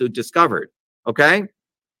lawsuit discovered, okay?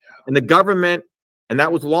 And the government, and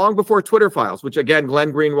that was long before Twitter files, which again,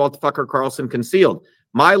 Glenn Greenwald, Tucker Carlson concealed.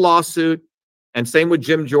 My lawsuit, and same with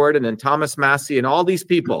Jim Jordan and Thomas Massey and all these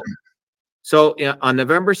people. So on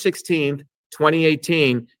November 16th,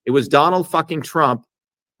 2018, it was Donald fucking Trump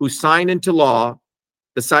who signed into law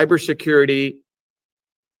the Cybersecurity,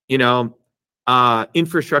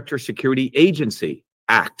 Infrastructure Security Agency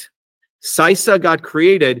Act. CISA got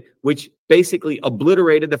created, which basically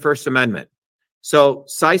obliterated the First Amendment. So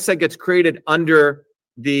CISA gets created under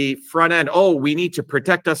the front end. Oh, we need to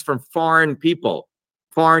protect us from foreign people,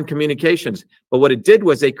 foreign communications. But what it did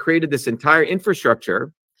was they created this entire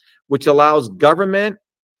infrastructure, which allows government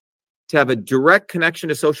to have a direct connection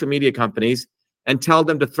to social media companies and tell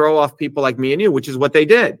them to throw off people like me and you, which is what they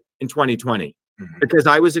did in 2020. Because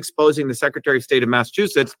I was exposing the Secretary of State of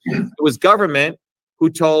Massachusetts. It was government who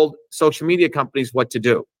told social media companies what to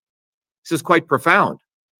do. This is quite profound.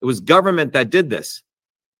 It was government that did this.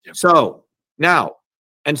 Yep. So now,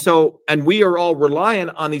 and we are all reliant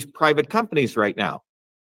on these private companies right now,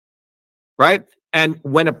 right? And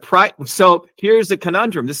when so here's the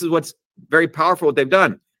conundrum. This is what's very powerful, what they've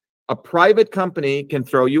done. A private company can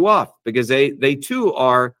throw you off because they too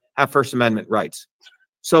have First Amendment rights.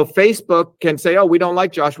 So Facebook can say, oh, we don't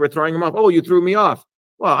like Josh, we're throwing him off. Oh, you threw me off.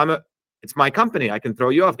 Well, it's my company. I can throw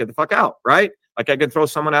you off. Get the fuck out, right? Like I can throw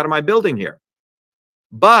someone out of my building here.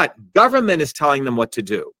 But government is telling them what to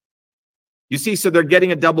do. You see, so they're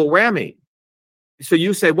getting a double whammy. So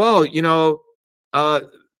you say, well,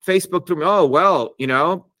 Facebook threw me. Oh, well,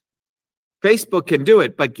 Facebook can do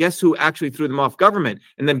it, but guess who actually threw them off? Government.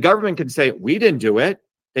 And then government can say, we didn't do it.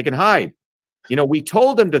 They can hide. We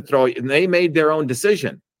told them to throw it, and they made their own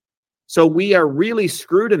decision. So we are really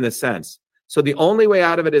screwed in this sense. So the only way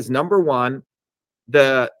out of it is, number one,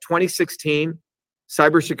 the 2016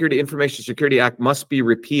 Cybersecurity Information Security Act must be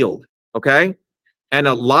repealed, okay? And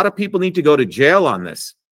a lot of people need to go to jail on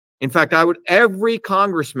this. In fact, every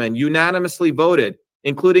congressman unanimously voted,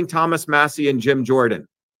 including Thomas Massey and Jim Jordan.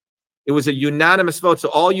 It was a unanimous vote. So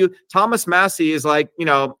Thomas Massey is like,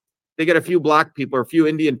 they get a few black people or a few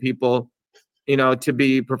Indian people, to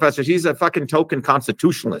be professors. He's a fucking token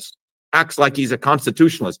constitutionalist. Acts like he's a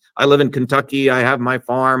constitutionalist. I live in Kentucky. I have my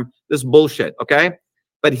farm. This bullshit, okay?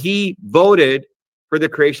 But he voted for the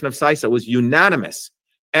creation of CISA. It was unanimous.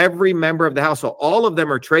 Every member of the House, so all of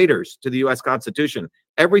them are traitors to the U.S. Constitution.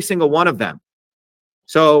 Every single one of them.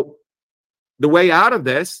 So the way out of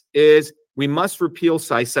this is we must repeal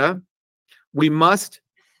CISA. We must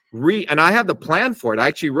and I have the plan for it. I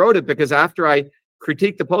actually wrote it because after I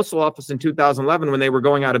critiqued the Postal Office in 2011 when they were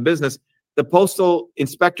going out of business, the Postal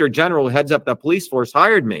Inspector General who heads up the police force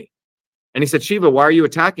hired me. And he said, Shiva, why are you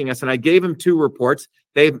attacking us? And I gave him 2 reports.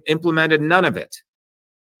 They've implemented none of it.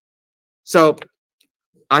 So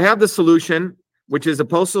I have the solution, which is the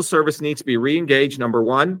Postal Service needs to be re-engaged, number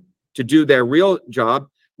one, to do their real job.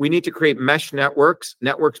 We need to create mesh networks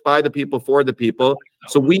by the people, for the people.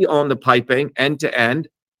 So we own the piping end to end.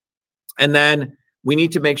 And then we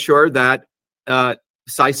need to make sure that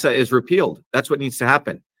CISA is repealed. That's what needs to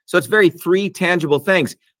happen. So it's 3 tangible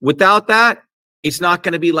things. Without that, it's not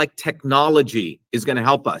going to be like technology is going to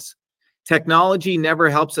help us. Technology never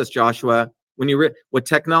helps us, Joshua. What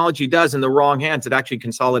technology does in the wrong hands, it actually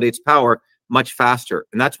consolidates power much faster.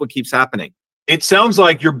 And that's what keeps happening. It sounds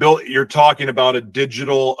like you're talking about a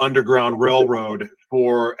digital underground railroad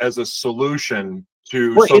as a solution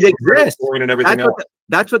to it exists and everything else.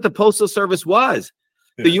 That's what the Postal Service was.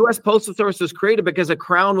 Yeah. The U.S. Postal Service was created because the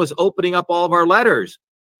Crown was opening up all of our letters.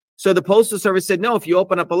 So the Postal Service said, no, if you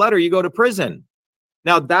open up a letter, you go to prison.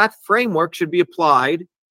 Now that framework should be applied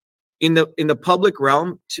in the public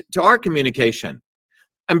realm to our communication.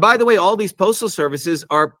 And by the way, all these postal services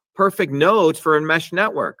are perfect nodes for a mesh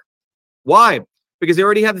network. Why? because they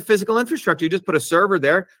already have the physical infrastructure. You just put a server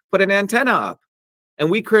there, put an antenna up, and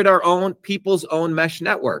we create our own people's own mesh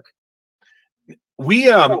network.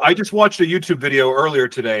 I just watched a YouTube video earlier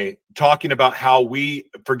today talking about how I'm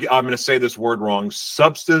going to say this word wrong,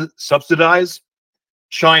 subsidize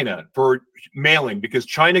China for mailing, because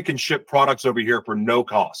China can ship products over here for no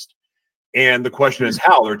cost. And the question is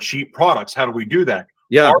how? They're cheap products. How do we do that?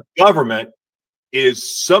 Yeah. Our government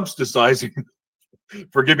is subsidizing.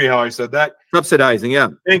 Forgive me how I said that. Subsidizing, yeah.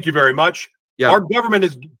 Thank you very much. Yeah. Our government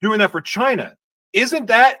is doing that for China. Isn't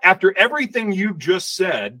that, after everything you've just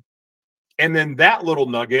said, and then that little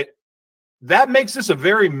nugget, that makes this a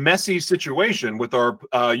very messy situation with our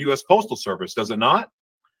U.S. Postal Service, does it not?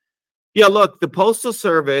 Yeah, look, the Postal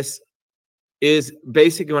Service is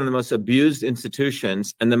basically one of the most abused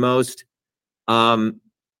institutions and the most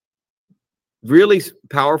really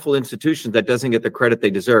powerful institutions that doesn't get the credit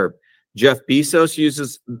they deserve. Jeff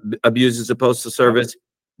Bezos abuses the Postal Service,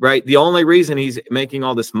 right? The only reason he's making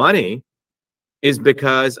all this money is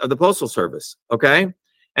because of the Postal Service, okay?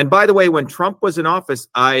 And by the way, when Trump was in office,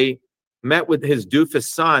 I met with his doofus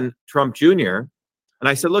son, Trump Jr., and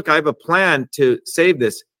I said, look, I have a plan to save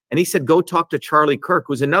this. And he said, go talk to Charlie Kirk,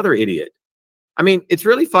 who's another idiot. I mean, it's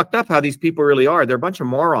really fucked up how these people really are. They're a bunch of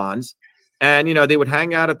morons. And, you know, they would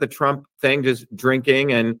hang out at the Trump thing, just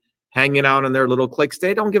drinking and hanging out in their little cliques.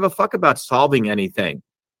 They don't give a fuck about solving anything.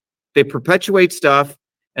 They perpetuate stuff,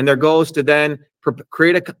 and their goal is to then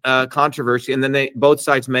create a controversy, and then both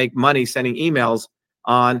sides make money sending emails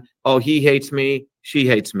on, oh, he hates me, she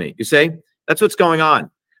hates me. You see? That's what's going on.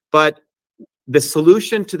 But the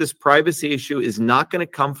solution to this privacy issue is not going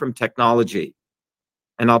to come from technology.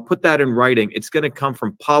 And I'll put that in writing. It's going to come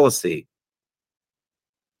from policy.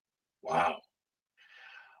 Wow.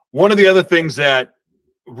 One of the other things that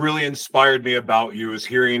really inspired me about you is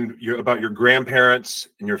hearing about your grandparents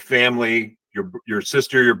and your family, your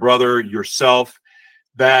sister, your brother, yourself,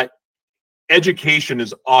 that education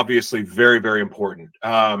is obviously very, very important.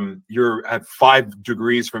 You have 5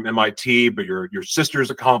 degrees from MIT, but your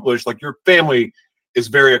sister's accomplished. Like, your family is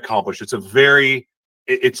very accomplished.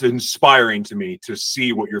 It's inspiring to me to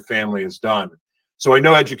see what your family has done. So I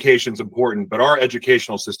know education is important, but our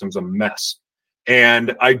educational system's a mess.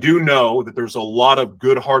 And I do know that there's a lot of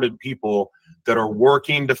good-hearted people that are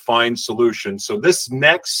working to find solutions. So this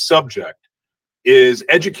next subject is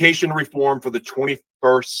education reform for the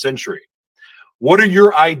 21st century. What are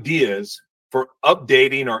your ideas for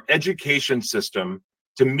updating our education system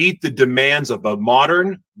to meet the demands of a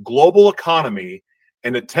modern global economy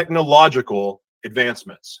and the technological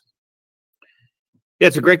advancements? Yeah,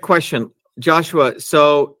 it's a great question, Joshua.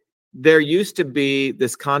 So there used to be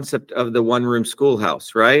this concept of the one-room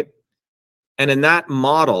schoolhouse, right? And in that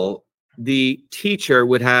model, the teacher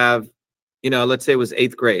would have, let's say it was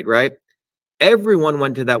 8th grade, right? Everyone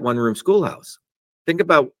went to that one-room schoolhouse. Think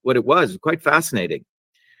about what it was. Quite fascinating.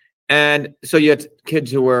 And so you had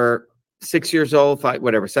kids who were 6 years old,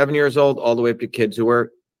 7 years old, all the way up to kids who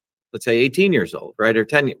were, let's say, 18 years old, right? Or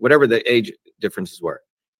 10, whatever the age differences were.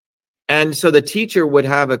 And so the teacher would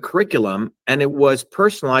have a curriculum, and it was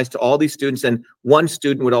personalized to all these students. And one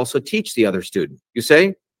student would also teach the other student. You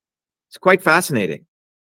say? It's quite fascinating.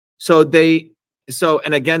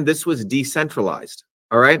 And again, this was decentralized.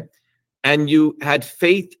 All right. And you had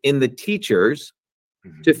faith in the teachers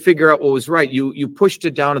to figure out what was right. You pushed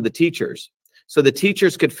it down to the teachers. So the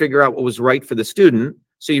teachers could figure out what was right for the student.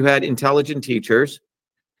 So you had intelligent teachers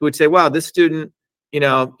who would say, wow, this student,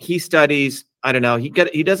 he studies, I don't know,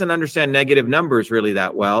 he doesn't understand negative numbers really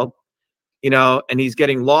that well, and he's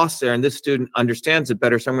getting lost there, and this student understands it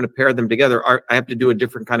better, so I'm going to pair them together. I have to do a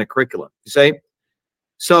different kind of curriculum, you say?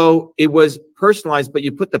 So it was personalized, but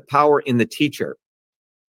you put the power in the teacher.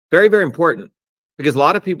 Very, very important, because a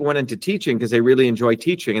lot of people went into teaching because they really enjoy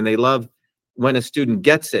teaching, and they love when a student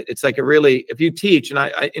gets it. It's like if you teach, and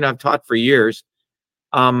I've taught for years,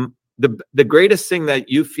 the greatest thing that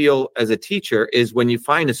you feel as a teacher is when you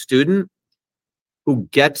find a student who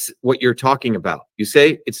gets what you're talking about. You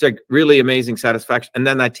say, it's like really amazing satisfaction. And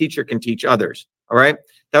then that teacher can teach others. All right.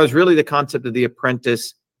 That was really the concept of the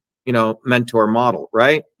apprentice, mentor model,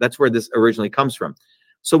 right? That's where this originally comes from.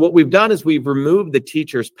 So what we've done is we've removed the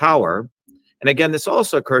teacher's power. And again, this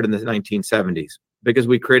also occurred in the 1970s because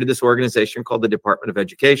we created this organization called the Department of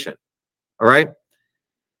Education. All right.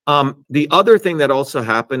 The other thing that also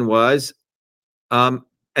happened was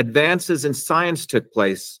advances in science took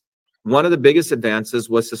place. One of the biggest advances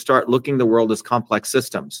was to start looking the world as complex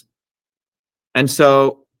systems. And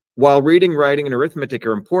so while reading, writing, and arithmetic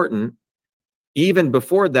are important, even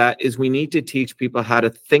before that is we need to teach people how to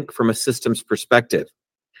think from a systems perspective,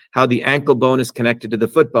 how the ankle bone is connected to the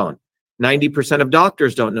foot bone. 90% of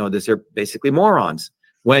doctors don't know this. They're basically morons.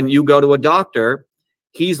 When you go to a doctor,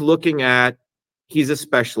 he's a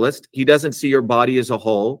specialist. He doesn't see your body as a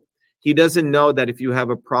whole. He doesn't know that if you have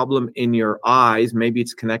a problem in your eyes, maybe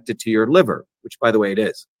it's connected to your liver, which by the way, it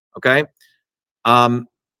is. Okay. And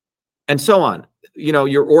so on.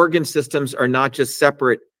 Your organ systems are not just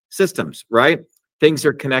separate systems, right? Things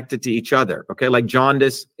are connected to each other. Okay. Like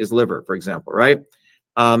jaundice is liver, for example, right?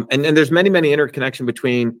 And there's many interconnection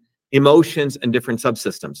between emotions and different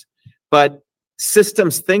subsystems. But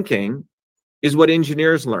systems thinking is what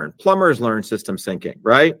engineers learn. Plumbers learn systems thinking,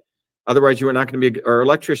 right? Otherwise, you are not going to be, or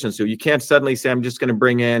electricians do. You can't suddenly say, I'm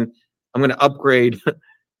going to upgrade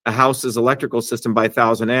a house's electrical system by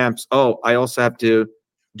 1,000 amps. Oh, I also have to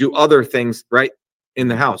do other things, right, in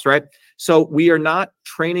the house, right? So we are not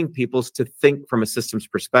training people to think from a systems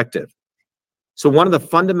perspective. So one of the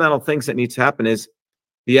fundamental things that needs to happen is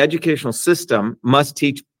the educational system must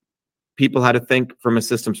teach people how to think from a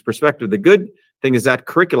systems perspective. The good thing is that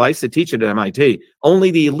curricula, I used to teach it at MIT.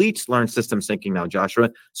 Only the elites learn systems thinking now, Joshua.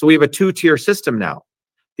 So we have a 2-tier system now.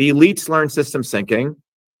 The elites learn systems thinking,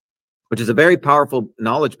 which is a very powerful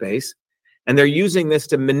knowledge base, and they're using this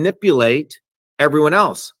to manipulate everyone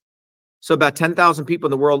else. So about 10,000 people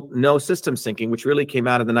in the world know systems thinking, which really came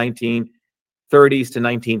out of the 1930s to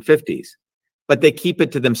 1950s, but they keep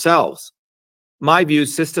it to themselves. My view,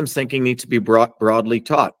 systems thinking needs to be broadly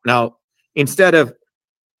taught. Now, instead of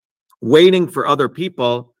waiting for other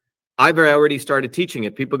people, I've already started teaching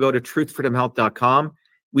it. People go to truthfreedomhealth.com.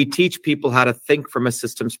 We teach people how to think from a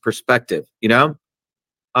systems perspective,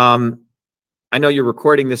 I know you're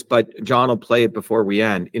recording this, but John will play it before we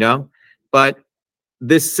end, But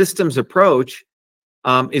this systems approach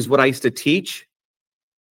is what I used to teach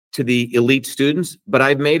to the elite students, but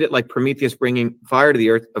I've made it like Prometheus bringing fire to the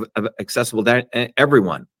earth, accessible to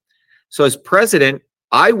everyone. So as president,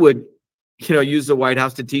 I would, use the White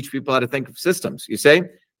House to teach people how to think of systems, you say,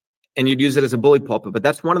 and you'd use it as a bully pulpit. But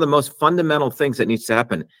that's one of the most fundamental things that needs to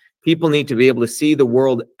happen. People need to be able to see the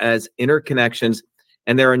world as interconnections.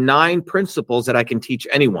 And there are 9 principles that I can teach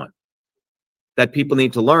anyone that people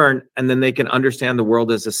need to learn, and then they can understand the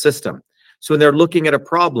world as a system. So when they're looking at a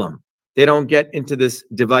problem, they don't get into this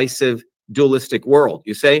divisive, dualistic world,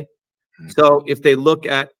 you say? So if they look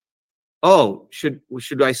at,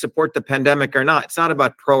 should I support the pandemic or not? It's not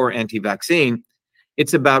about pro or anti-vaccine.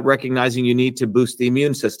 It's about recognizing you need to boost the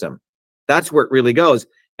immune system. That's where it really goes.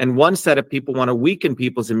 And one set of people want to weaken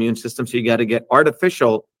people's immune system, so you got to get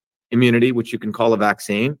artificial immunity, which you can call a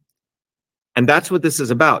vaccine. And that's what this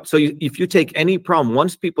is about. So if you take any problem,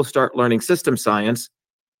 once people start learning system science,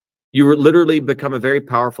 you literally become a very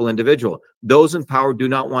powerful individual. Those in power do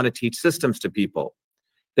not want to teach systems to people.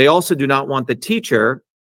 They also do not want the teacher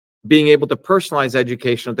being able to personalize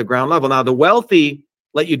education at the ground level. Now, the wealthy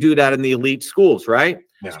let you do that in the elite schools, right?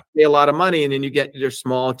 Yeah. So you pay a lot of money, and then you get your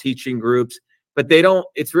small teaching groups. But they don't,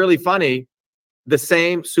 it's really funny, the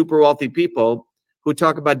same super wealthy people who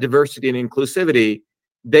talk about diversity and inclusivity,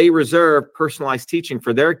 they reserve personalized teaching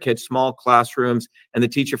for their kids, small classrooms, and the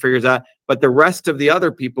teacher figures out. But the rest of the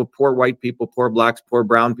other people, poor white people, poor blacks, poor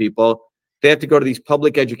brown people, they have to go to these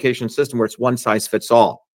public education system where it's one size fits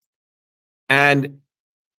all. And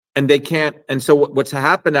they can't. And so what's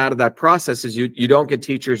happened out of that process is you don't get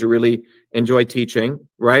teachers who really enjoy teaching,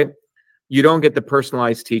 right? You don't get the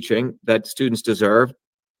personalized teaching that students deserve.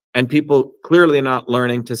 And people clearly are not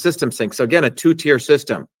learning to system think. So again, a 2-tier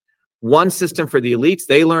system. One system for the elites,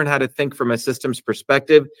 they learn how to think from a systems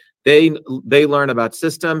perspective. They learn about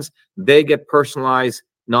systems. They get personalized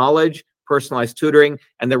knowledge, personalized tutoring,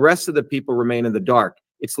 and the rest of the people remain in the dark.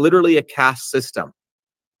 It's literally a caste system.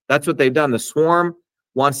 That's what they've done. The swarm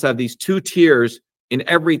wants to have these 2 tiers in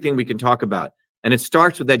everything we can talk about. And it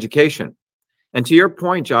starts with education. And to your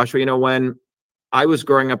point, Joshua, when I was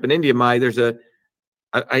growing up in India,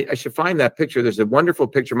 I should find that picture. There's a wonderful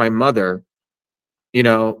picture of my mother,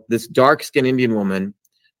 this dark-skinned Indian woman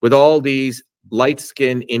with all these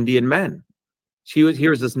light-skinned Indian men.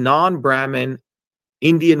 Here's this non-Brahmin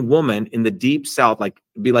Indian woman in the deep South,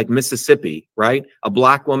 like Mississippi, right? A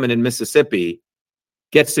black woman in Mississippi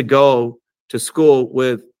gets to go to school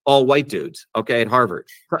with all white dudes, okay, at Harvard.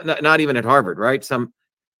 Not even at Harvard, right?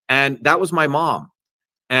 And that was my mom.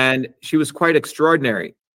 And she was quite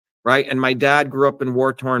extraordinary, right? And my dad grew up in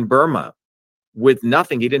war-torn Burma with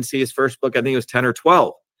nothing. He didn't see his first book, I think he was 10 or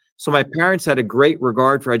 12. So my parents had a great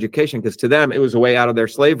regard for education because to them, it was a way out of their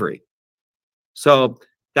slavery. So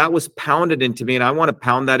that was pounded into me, and I want to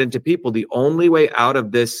pound that into people. The only way out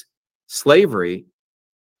of this slavery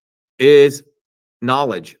is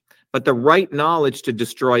knowledge, but the right knowledge to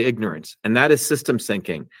destroy ignorance. And that is systems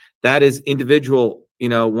thinking. That is individual,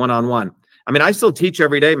 one-on-one. I mean, I still teach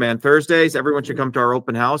every day, man. Thursdays, everyone should come to our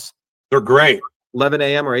open house. They're great. 11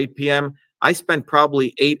 a.m. or 8 p.m. I spend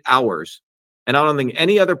probably 8 hours. And I don't think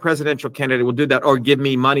any other presidential candidate will do that or give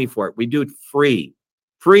me money for it. We do it free.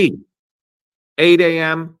 11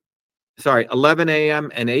 a.m.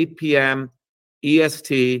 and 8 p.m.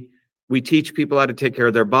 EST. We teach people how to take care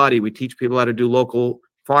of their body. We teach people how to do local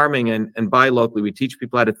farming and buy locally. We teach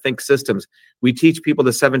people how to think systems. We teach people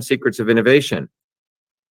the 7 secrets of innovation.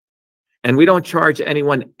 And we don't charge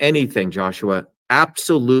anyone anything, Joshua.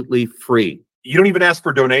 Absolutely free. You don't even ask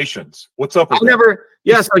for donations. What's up with that?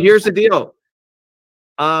 So here's the deal.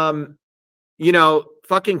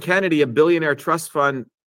 Fucking Kennedy, a billionaire trust fund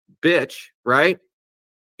bitch, right?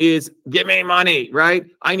 Is give me money, right?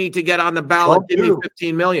 I need to get on the ballot. Give me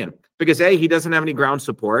 15 million. Because A, he doesn't have any ground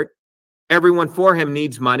support. Everyone for him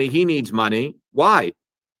needs money. He needs money. Why?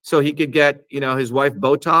 So he could get, his wife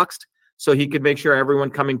Botoxed. So he could make sure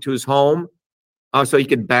everyone coming to his home. So he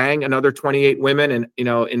could bang another 28 women and,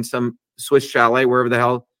 in some Swiss chalet, wherever the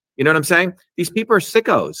hell, you know what I'm saying? These people are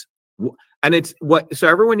sickos. And so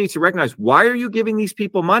everyone needs to recognize, why are you giving these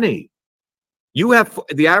people money?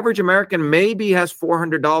 The average American maybe has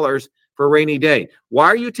 $400 for a rainy day. Why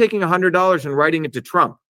are you taking $100 and writing it to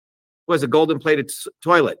Trump, who has a golden plated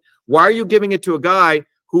toilet? Why are you giving it to a guy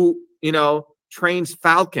who, trains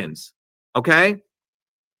falcons? Okay.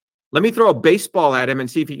 Let me throw a baseball at him and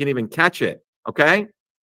see if he can even catch it. Okay.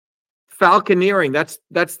 Falconeering.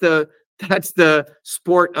 That's the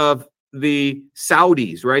sport of the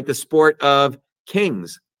Saudis, right? The sport of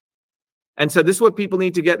kings. And so this is what people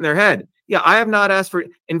need to get in their head. Yeah, I have not asked for,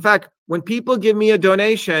 in fact, when people give me a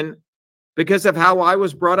donation because of how I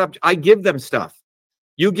was brought up, I give them stuff.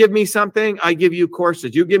 You give me something, I give you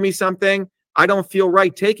courses. You give me something, I don't feel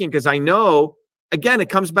right taking because I know, again, it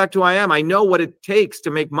comes back to who I am. I know what it takes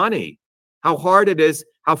to make money, how hard it is,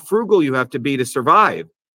 how frugal you have to be to survive.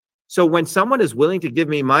 So when someone is willing to give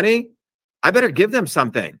me money, I better give them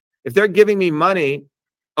something. If they're giving me money,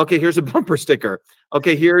 okay, here's a bumper sticker.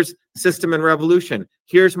 Okay, here's System and Revolution.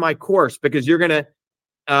 Here's my course because you're going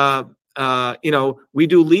to, we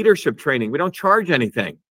do leadership training. We don't charge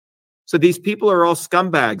anything. So these people are all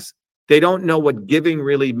scumbags. They don't know what giving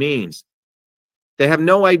really means. They have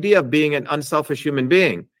no idea of being an unselfish human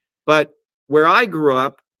being. But where I grew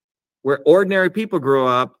up, where ordinary people grew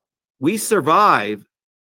up, we survive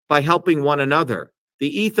by helping one another.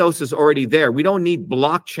 The ethos is already there. We don't need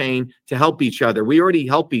blockchain to help each other. We already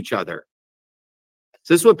help each other.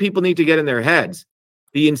 So this is what people need to get in their heads.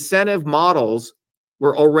 The incentive models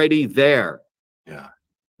were already there. Yeah.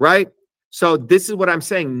 Right? So this is what I'm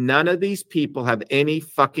saying. None of these people have any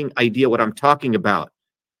fucking idea what I'm talking about.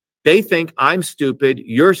 They think I'm stupid,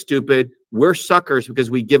 you're stupid, we're suckers because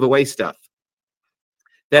we give away stuff.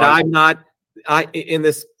 That in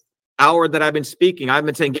this hour that I've been speaking, I've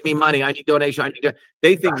been saying, give me money, I need donation,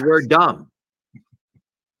 they think we're dumb.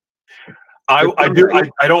 I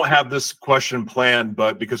don't have this question planned,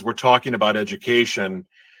 but because we're talking about education,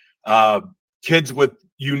 kids with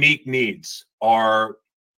unique needs are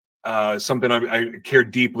something I care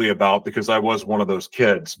deeply about because I was one of those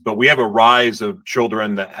kids. But we have a rise of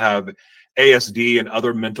children that have ASD and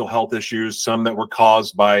other mental health issues, some that were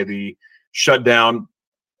caused by the shutdown,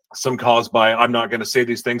 some caused by, I'm not going to say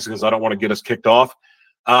these things because I don't want to get us kicked off.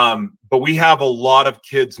 But we have a lot of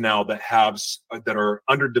kids now that are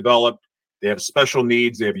underdeveloped. They have special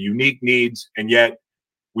needs. They have unique needs. And yet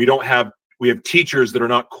we have teachers that are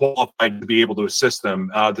not qualified to be able to assist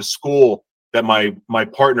them. The school that my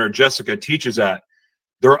partner, Jessica, teaches at,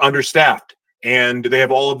 they're understaffed. And they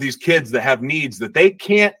have all of these kids that have needs that they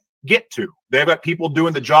can't get to. They've got people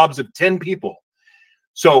doing the jobs of 10 people.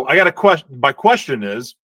 So I got a question. My question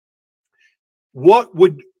is, what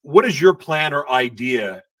is your plan or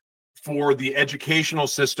idea for the educational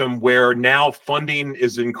system where now funding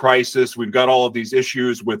is in crisis? We've got all of these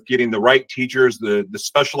issues with getting the right teachers, the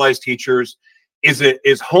specialized teachers. Is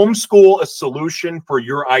homeschool a solution for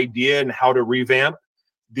your idea and how to revamp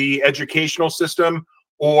the educational system?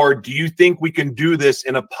 Or do you think we can do this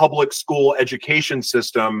in a public school education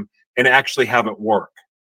system and actually have it work?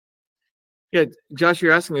 Yeah, Josh,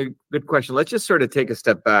 you're asking a good question. Let's just sort of take a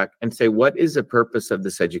step back and say, what is the purpose of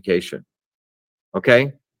this education?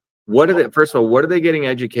 Okay. First of all, what are they getting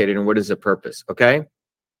educated and what is the purpose? Okay.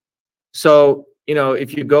 So,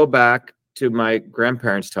 if you go back to my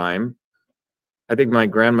grandparents' time, I think my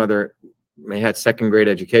grandmother may had second grade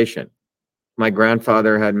education. My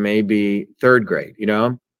grandfather had maybe third grade,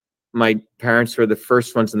 My parents were the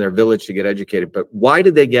first ones in their village to get educated. But why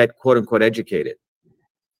did they get quote unquote educated?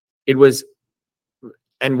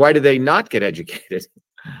 And why did they not get educated?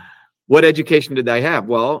 What education did they have?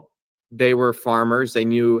 Well, they were farmers. They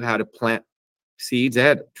knew how to plant seeds. They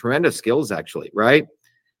had tremendous skills, actually, right?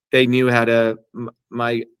 They knew how to,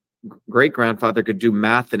 my great-grandfather could do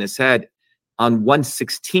math in his head on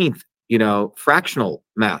 1/16th, fractional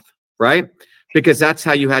math, right? Because that's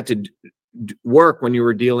how you had to work when you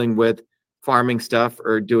were dealing with farming stuff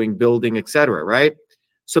or doing building, etc., right?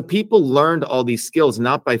 So people learned all these skills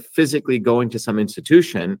not by physically going to some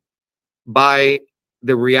institution, by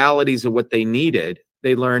the realities of what they needed.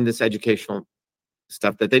 They learned this educational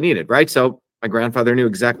stuff that they needed, right? So my grandfather knew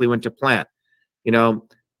exactly when to plant,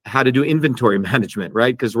 how to do inventory management,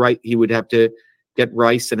 right? Because he would have to get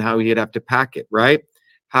rice and how he'd have to pack it, right?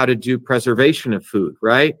 How to do preservation of food,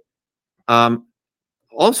 right?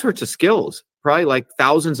 All sorts of skills, probably like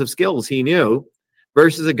thousands of skills he knew,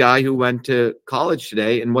 versus a guy who went to college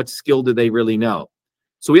today, and what skill do they really know?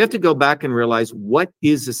 So we have to go back and realize, what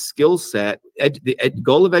is a skill set? The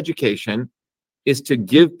goal of education is to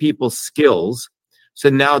give people skills so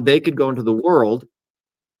now they could go into the world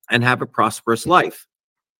and have a prosperous life,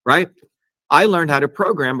 right? I learned how to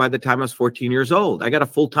program by the time I was 14 years old. I got a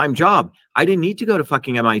full-time job. I didn't need to go to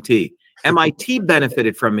fucking MIT. MIT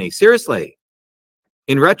benefited from me, seriously.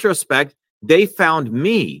 In retrospect, they found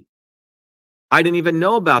me. I didn't even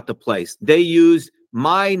know about the place. They used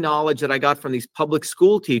my knowledge that I got from these public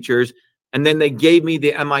school teachers, and then they gave me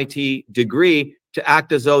the MIT degree to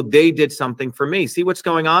act as though they did something for me. See what's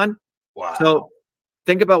going on? Wow. So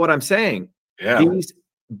think about what I'm saying. Yeah. These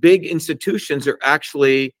big institutions are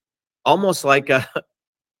actually almost like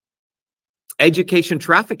education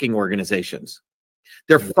trafficking organizations.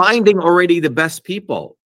 They're finding already the best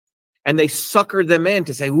people, and they sucker them in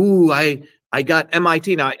to say, ooh, I got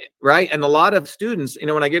MIT now, right? And a lot of students,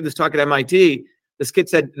 when I gave this talk at MIT, this kid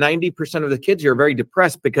said 90% of the kids here are very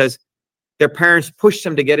depressed because their parents pushed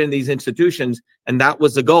them to get in these institutions, and that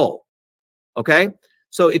was the goal. Okay?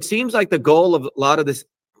 So it seems like the goal of a lot of this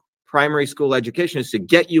primary school education is to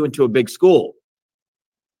get you into a big school,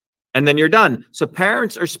 and then you're done. So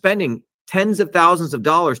parents are spending tens of thousands of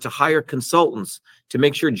dollars to hire consultants to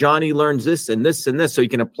make sure Johnny learns this and this and this so he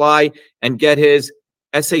can apply and get his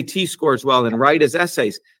SAT scores well and write his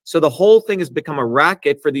essays. So the whole thing has become a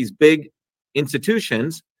racket for these big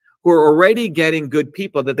institutions who are already getting good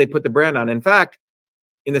people that they put the brand on. In fact,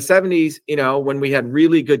 in the 70s, when we had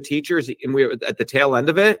really good teachers and we were at the tail end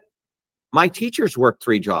of it, my teachers worked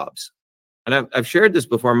 3 jobs. And I've shared this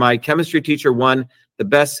before. My chemistry teacher won the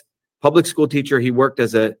best public school teacher. He worked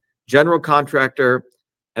as a general contractor,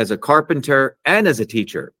 as a carpenter, and as a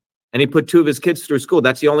teacher. And he put 2 of his kids through school.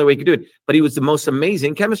 That's the only way he could do it. But he was the most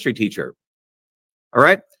amazing chemistry teacher. All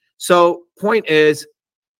right. So point is,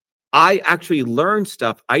 I actually learned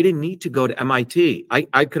stuff. I didn't need to go to MIT.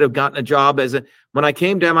 I could have gotten a job when I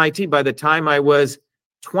came to MIT, by the time I was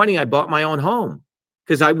 20, I bought my own home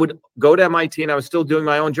because I would go to MIT and I was still doing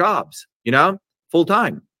my own jobs, full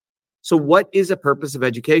time. So what is the purpose of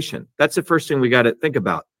education? That's the first thing we got to think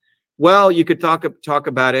about. Well, you could talk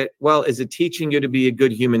about it. Well, is it teaching you to be a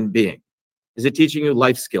good human being? Is it teaching you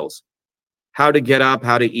life skills? How to get up,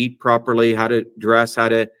 how to eat properly, how to dress, how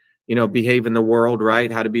to, behave in the world, right?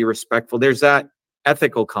 How to be respectful. There's that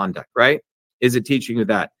ethical conduct, right? Is it teaching you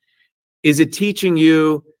that? Is it teaching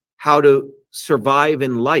you how to survive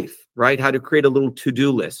in life, right? How to create a little to-do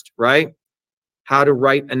list, right? How to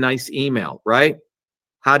write a nice email, right?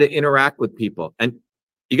 How to interact with people. And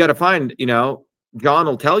you got to find, John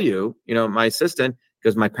will tell you, my assistant,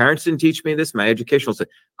 because my parents didn't teach me this, my educational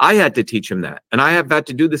system, I had to teach him that. And I have had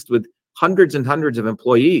to do this with hundreds and hundreds of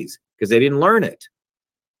employees because they didn't learn it.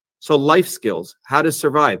 So life skills, how to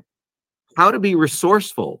survive, how to be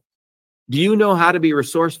resourceful. Do you know how to be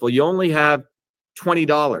resourceful? You only have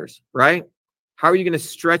 $20, right? How are you going to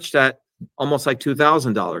stretch that almost like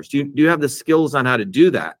 $2,000? Do you have the skills on how to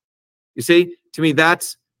do that? You see, to me,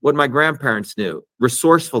 that's what my grandparents knew.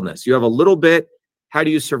 Resourcefulness. You have a little bit. How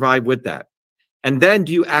do you survive with that? And then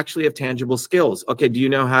do you actually have tangible skills? Okay, do you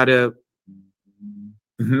know how to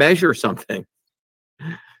measure something?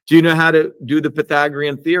 Do you know how to do the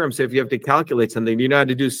Pythagorean theorem? So if you have to calculate something, do you know how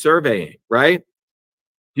to do surveying, right?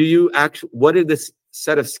 Do you what are the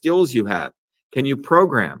set of skills you have? Can you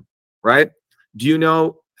program, right? Do you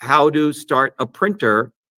know how to start a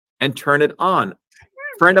printer and turn it on?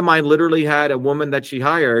 A friend of mine literally had a woman that she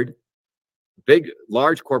hired,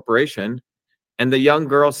 large corporation, and the young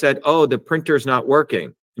girl said, oh, the printer's not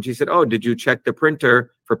working. And she said, oh, did you check the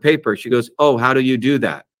printer for paper? She goes, oh, how do you do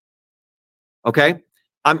that? Okay.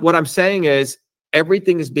 What I'm saying is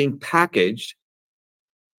everything is being packaged,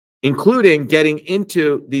 including getting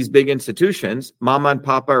into these big institutions. Mama and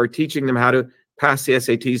Papa are teaching them how to pass the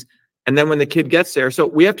SATs. And then when the kid gets there, so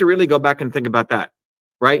we have to really go back and think about that,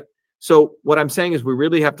 right? So what I'm saying is we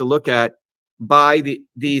really have to look at by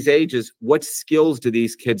these ages, what skills do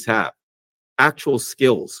these kids have? Actual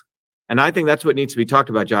skills. And I think that's what needs to be talked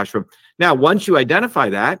about, Joshua. Now, once you identify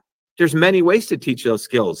that, there's many ways to teach those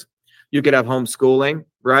skills. You could have homeschooling,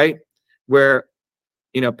 right? Where,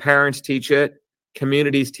 parents teach it,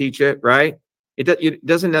 communities teach it, right? It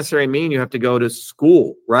doesn't necessarily mean you have to go to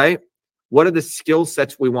school, right? What are the skill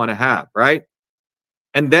sets we want to have, right?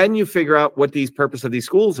 And then you figure out what the purpose of these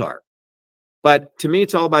schools are. But to me,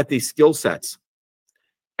 it's all about these skill sets.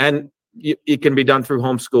 And it can be done through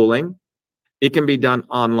homeschooling. It can be done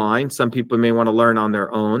online. Some people may want to learn on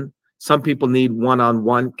their own. Some people need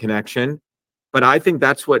one-on-one connection. But I think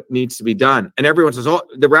that's what needs to be done. And everyone says, oh,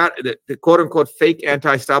 the quote-unquote fake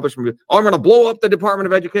anti-establishment, oh, I'm going to blow up the Department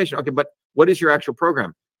of Education. Okay, but what is your actual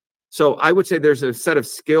program? So I would say there's a set of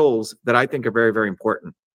skills that I think are very, very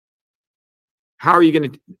important. How are you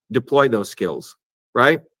going to deploy those skills,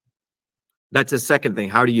 right? That's the second thing.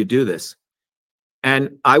 How do you do this?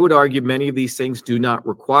 And I would argue many of these things do not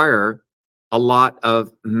require a lot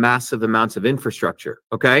of massive amounts of infrastructure,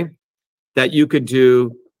 okay? That you could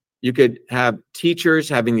do, you could have teachers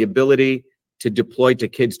having the ability to deploy to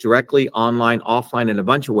kids directly, online, offline, in a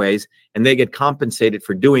bunch of ways, and they get compensated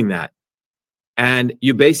for doing that. And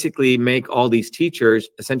you basically make all these teachers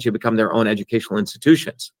essentially become their own educational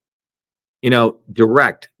institutions.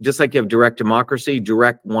 Direct, just like you have direct democracy,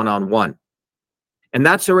 direct one-on-one. And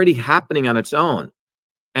that's already happening on its own.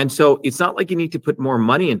 And so it's not like you need to put more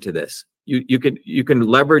money into this. You can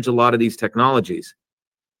leverage a lot of these technologies.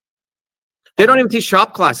 They don't even teach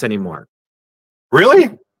shop class anymore.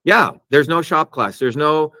 Really? Yeah, there's no shop class. There's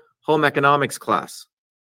no home economics class.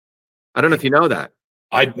 I don't know if you know that.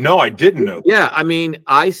 I didn't know. Yeah, I mean,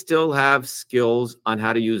 I still have skills on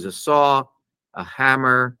how to use a saw, a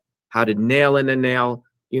hammer, how to nail in a nail,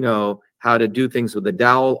 how to do things with a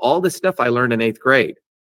dowel, all this stuff I learned in 8th grade.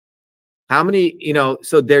 How many,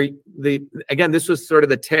 so again, this was sort of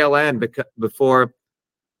the tail end before,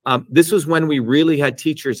 this was when we really had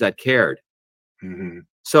teachers that cared. Mm-hmm.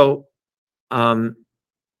 So, I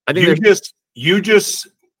think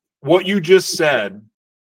what you just said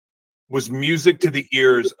was music to the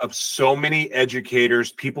ears of so many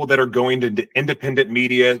educators, people that are going to independent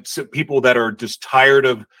media, people that are just tired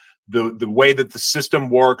of the way that the system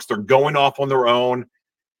works. They're going off on their own.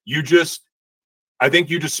 I think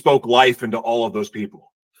you just spoke life into all of those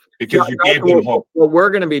people because you gave them hope. What we're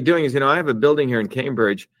going to be doing is, I have a building here in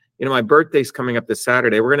Cambridge. My birthday's coming up this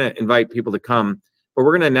Saturday. We're going to invite people to come, but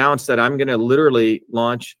we're going to announce that I'm going to literally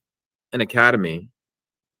launch an academy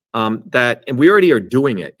and we already are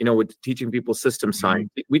doing it, with teaching people system science.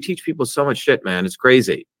 Mm-hmm. We teach people so much shit, man. It's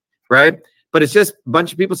crazy, right? But it's just a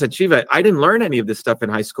bunch of people said, Shiva, I didn't learn any of this stuff in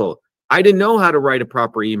high school. I didn't know how to write a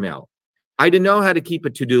proper email. I didn't know how to keep a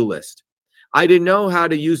to-do list. I didn't know how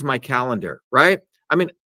to use my calendar, right? I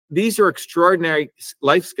mean, these are extraordinary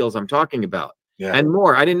life skills I'm talking about. Yeah. And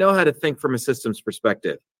more. I didn't know how to think from a systems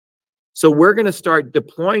perspective. So we're going to start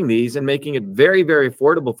deploying these and making it very, very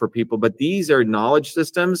affordable for people. But these are knowledge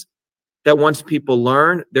systems that once people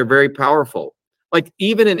learn, they're very powerful. Like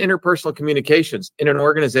even in interpersonal communications, in an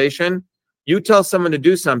organization, you tell someone to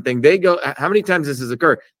do something, they go, how many times this has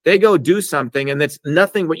occurred? They go do something and that's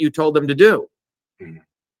nothing what you told them to do,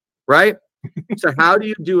 right? So how do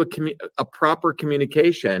you do a proper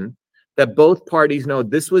communication that both parties know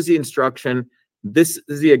this was the instruction, this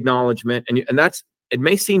is the acknowledgement, and that's, it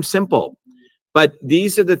may seem simple, but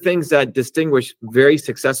these are the things that distinguish very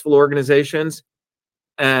successful organizations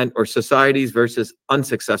or societies versus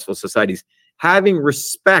unsuccessful societies. Having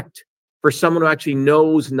respect for someone who actually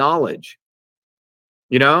knows knowledge.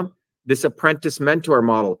 This apprentice mentor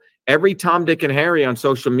model. Every Tom, Dick, and Harry on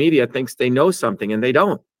social media thinks they know something and they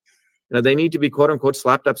don't. They need to be quote unquote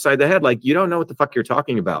slapped upside the head. Like, you don't know what the fuck you're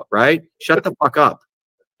talking about, right? Shut the fuck up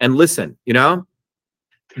and listen,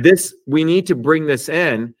 we need to bring this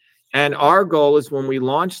in. And our goal is when we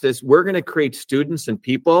launch this, we're going to create students and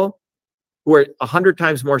people who are 100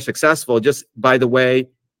 times more successful just by the way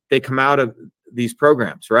they come out of these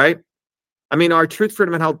programs, right? I mean, our Truth,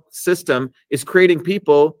 Freedom, and Health system is creating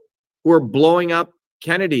people who are blowing up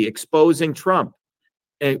Kennedy, exposing Trump,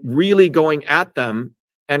 and really going at them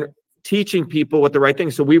and teaching people what the right thing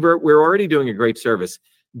is. So we're already doing a great service.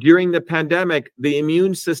 During the pandemic, the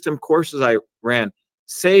immune system courses I ran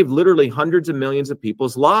saved literally hundreds of millions of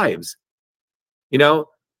people's lives.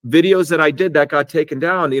 Videos that I did that got taken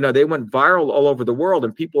down, they went viral all over the world,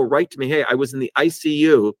 and people write to me, hey, I was in the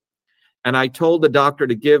ICU and I told the doctor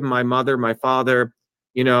to give my mother, my father,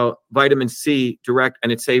 vitamin C direct,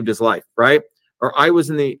 and it saved his life, right? or I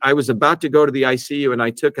was about to go to the ICU and I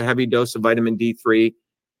took a heavy dose of vitamin D3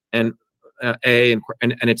 and A and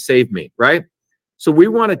it saved me, right? So we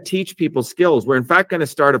want to teach people skills. We're in fact going to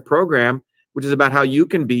start a program which is about how you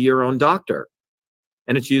can be your own doctor,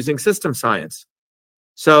 and it's using system science.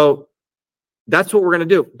 So that's what we're going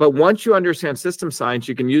to do. But once you understand system science,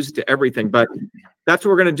 you can use it to everything. But that's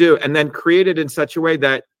what we're going to do, and then create it in such a way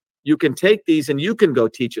that you can take these and you can go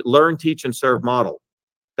teach it, learn, teach, and serve model.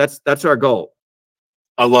 That's our goal.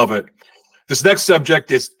 I love it. This next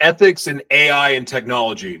subject is ethics in AI and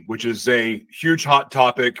technology, which is a huge hot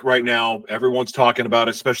topic right now. Everyone's talking about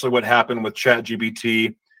it, especially what happened with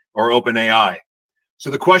ChatGPT or OpenAI. So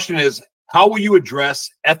the question is, how will you address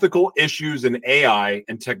ethical issues in AI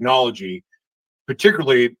and technology,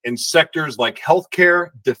 particularly in sectors like healthcare,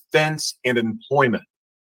 defense, and employment?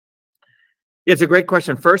 It's a great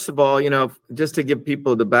question. First of all, just to give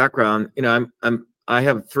people the background, I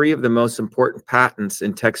have 3 of the most important patents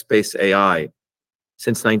in text-based AI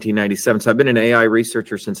since 1997. So I've been an AI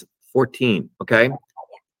researcher since 14, okay?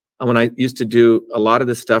 And when I used to do a lot of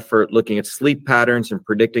this stuff for looking at sleep patterns and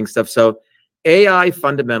predicting stuff. So AI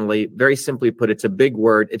fundamentally, very simply put, it's a big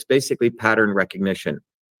word. It's basically pattern recognition.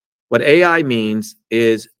 What AI means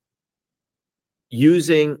is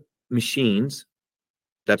using machines,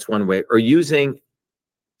 that's one way, or using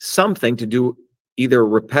something to do either a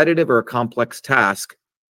repetitive or a complex task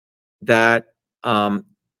that, that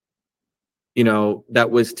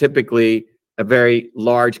was typically a very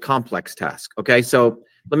large, complex task. Okay, so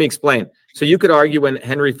let me explain. So you could argue when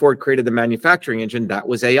Henry Ford created the manufacturing engine, that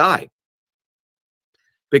was AI,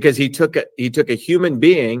 because he took a human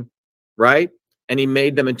being, right, and he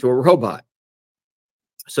made them into a robot.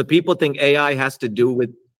 So people think AI has to do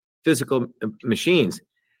with physical machines.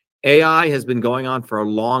 AI has been going on for a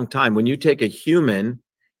long time. When you take a human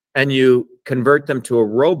and you convert them to a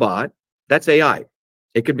robot, that's AI.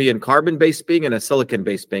 It could be a carbon-based being and a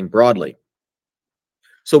silicon-based being broadly.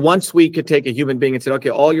 So once we could take a human being and say,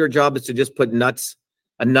 okay, all your job is to just put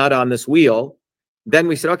a nut on this wheel, then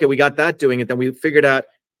we said, okay, we got that doing it. Then we figured out,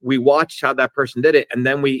 we watched how that person did it, and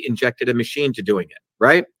then we injected a machine to doing it,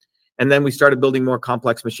 right? And then we started building more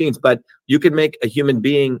complex machines. But you could make a human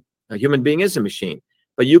being is a machine,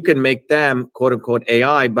 but you can make them, quote unquote,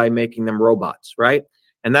 AI by making them robots, right?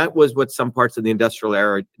 And that was what some parts of the industrial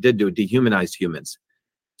era did do, dehumanized humans.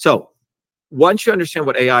 So once you understand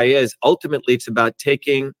what AI is, ultimately it's about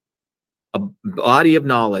taking a body of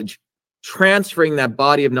knowledge, transferring that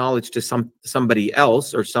body of knowledge to somebody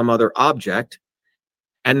else or some other object,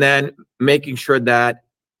 and then making sure that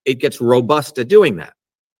it gets robust at doing that.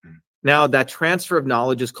 Now, that transfer of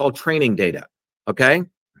knowledge is called training data, okay?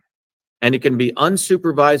 And it can be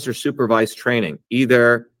unsupervised or supervised training.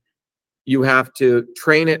 Either you have to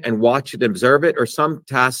train it and watch it, observe it, or some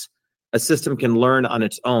tasks a system can learn on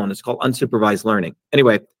its own. It's called unsupervised learning.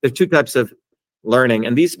 Anyway, there's 2 types of learning,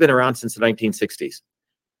 and these have been around since the 1960s.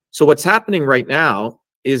 So what's happening right now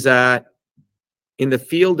is that in the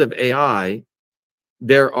field of AI,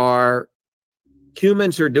 there are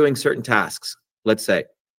humans who are doing certain tasks. Let's say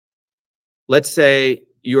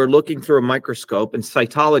you're looking through a microscope, and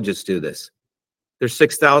cytologists do this. There's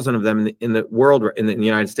 6,000 of them in the world, in the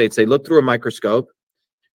United States. They look through a microscope,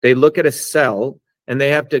 they look at a cell, and they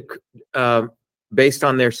have to, based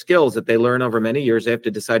on their skills that they learn over many years, they have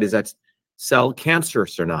to decide, is that cell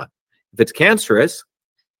cancerous or not? If it's cancerous,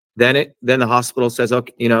 then the hospital says,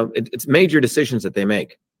 okay, it's major decisions that they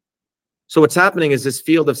make. So what's happening is this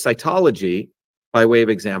field of cytology, by way of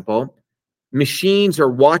example, machines are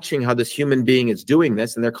watching how this human being is doing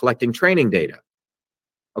this, and they're collecting training data,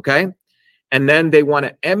 okay? And then they want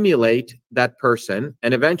to emulate that person,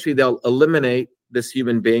 and eventually they'll eliminate this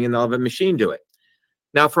human being and they'll have a machine do it.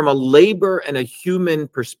 Now, from a labor and a human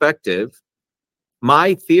perspective,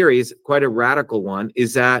 my theory is quite a radical one,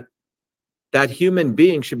 is that human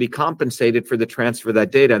being should be compensated for the transfer of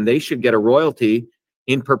that data, and they should get a royalty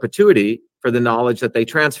in perpetuity for the knowledge that they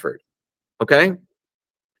transferred, okay?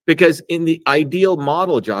 Because in the ideal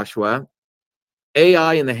model, Joshua,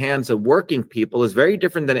 AI in the hands of working people is very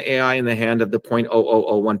different than AI in the hand of the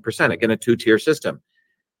 0.0001%, again, a 2-tier system.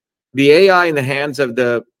 The AI in the hands of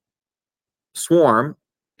the swarm,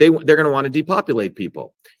 they're going to want to depopulate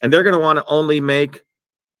people, and they're going to want to only make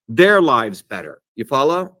their lives better. You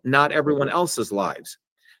follow? Not everyone else's lives.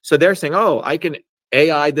 So they're saying, oh, I can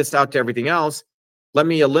AI this out to everything else. Let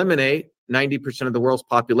me eliminate 90% of the world's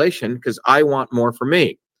population because I want more for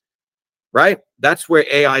me, right? That's where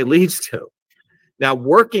AI leads to. Now,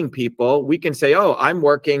 working people, we can say, oh, I'm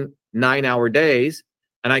working 9-hour days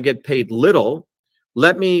and I get paid little.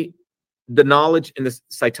 The knowledge in the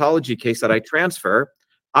cytology case that I transfer,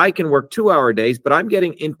 I can work 2-hour days, but I'm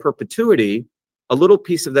getting in perpetuity a little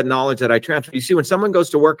piece of that knowledge that I transfer. You see, when someone goes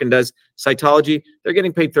to work and does cytology, they're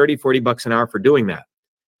getting paid 30, 40 bucks an hour for doing that.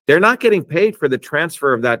 They're not getting paid for the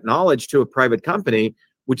transfer of that knowledge to a private company,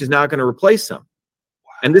 which is now going to replace them.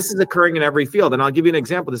 And this is occurring in every field. And I'll give you an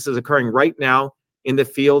example. This is occurring right now in the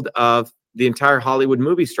field of the entire Hollywood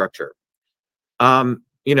movie structure.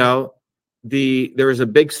 You know, there was a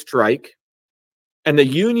big strike, and the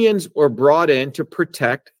unions were brought in to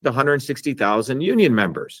protect the 160,000 union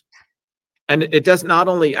members. And it does not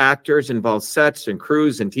only actors, involves sets and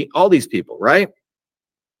crews and all these people, right?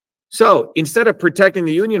 So instead of protecting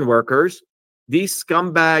the union workers, these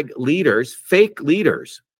scumbag leaders, fake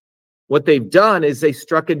leaders, what they've done is they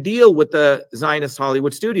struck a deal with the Zionist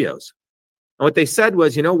Hollywood studios. And what they said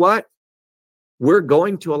was, you know what? We're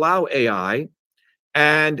going to allow AI.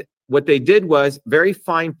 And what they did was very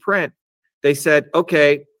fine print. They said,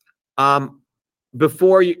 okay,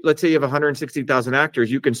 before you, let's say you have 160,000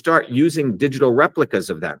 actors, you can start using digital replicas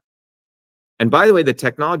of them. And by the way, the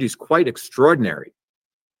technology is quite extraordinary.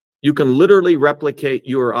 You can literally replicate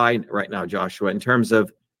you or I right now, Joshua, in terms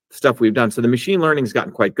of stuff we've done. So the machine learning has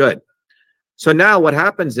gotten quite good. So now what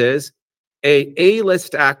happens is a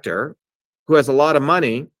A-list actor who has a lot of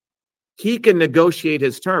money, he can negotiate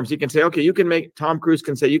his terms. He can say, okay, Tom Cruise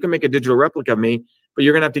can say, you can make a digital replica of me, but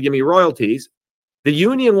you're going to have to give me royalties. The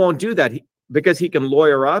union won't do that because he can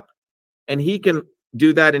lawyer up, and he can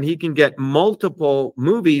do that, and he can get multiple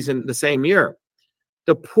movies in the same year.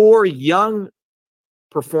 The poor young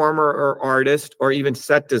performer or artist or even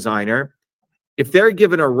set designer, if they're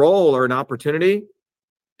given a role or an opportunity,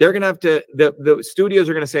 they're going to have to, the studios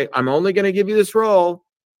are going to say, I'm only going to give you this role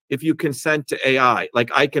if you consent to AI. Like,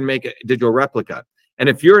 I can make a digital replica. And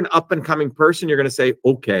if you're an up and coming person, you're going to say,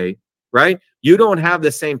 okay, right? You don't have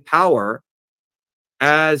the same power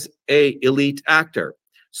as a elite actor.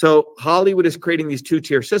 So Hollywood is creating these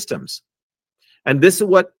two-tier systems. And this is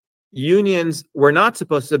what unions were not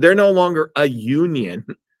supposed to. They're no longer a union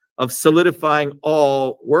of solidifying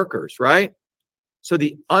all workers, right? So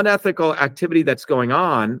the unethical activity that's going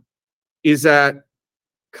on is that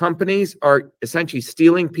companies are essentially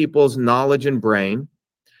stealing people's knowledge and brain.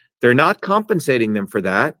 They're not compensating them for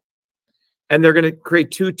that. And they're going to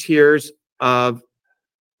create two tiers of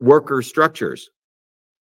worker structures.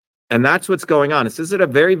 And that's what's going on. This is at a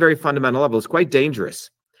very, very fundamental level. It's quite dangerous.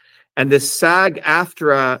 And this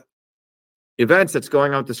SAG-AFTRA events that's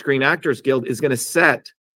going on with the Screen Actors Guild is going to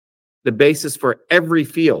set the basis for every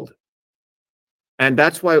field. And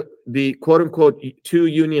that's why the quote-unquote two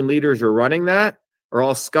union leaders who are running that are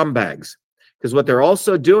all scumbags. Because what they're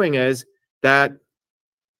also doing is that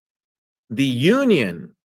the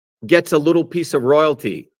union gets a little piece of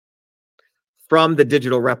royalty from the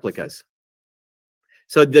digital replicas.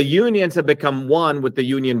 So the unions have become one with the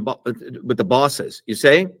union, with the bosses, you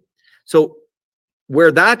say? So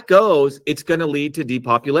where that goes, it's going to lead to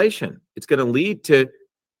depopulation. It's going to lead to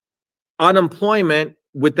unemployment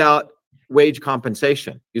without wage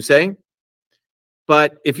compensation, you say?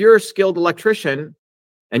 But if you're a skilled electrician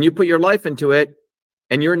and you put your life into it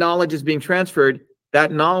and your knowledge is being transferred,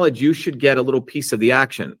 that knowledge, you should get a little piece of the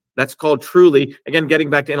action. That's called truly, again, getting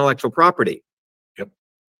back to intellectual property. Yep.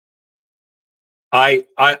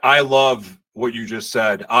 I love what you just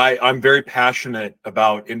said. I'm very passionate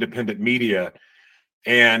about independent media.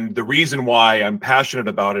 And the reason why I'm passionate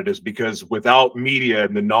about it is because without media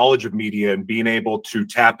and the knowledge of media and being able to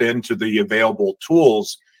tap into the available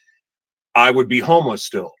tools, I would be homeless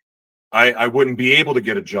still. I wouldn't be able to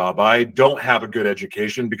get a job. I don't have a good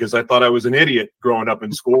education because I thought I was an idiot growing up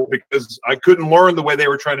in school because I couldn't learn the way they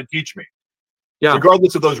were trying to teach me. Yeah.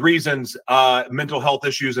 Regardless of those reasons, mental health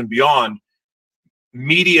issues and beyond,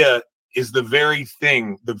 media is the very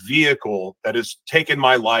thing, the vehicle that has taken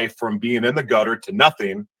my life from being in the gutter to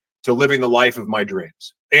nothing to living the life of my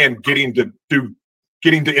dreams and getting to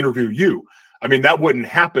interview you. I mean, that wouldn't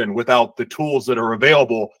happen without the tools that are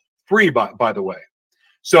available free, by the way.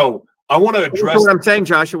 So I want to address what I'm saying,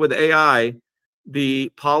 Joshua, with AI,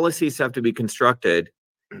 the policies have to be constructed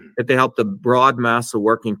that they help the broad mass of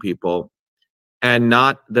working people and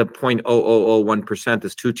not the 0.0001%,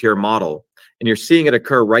 this two-tier model. And you're seeing it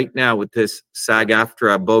occur right now with this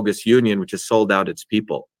SAG-AFTRA bogus union, which has sold out its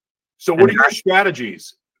people. So what are your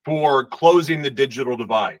strategies for closing the digital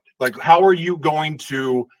divide? Like, how are you going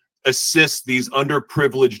to assist these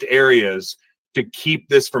underprivileged areas to keep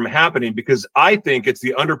this from happening? Because I think it's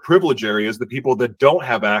the underprivileged areas, the people that don't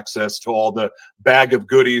have access to all the bag of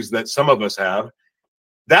goodies that some of us have.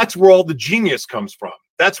 That's where all the genius comes from.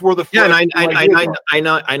 That's where the Yeah, and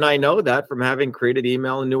I know that from having created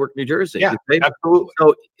email in Newark, New Jersey. Yeah, absolutely.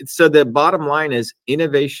 So the bottom line is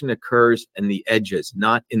innovation occurs in the edges,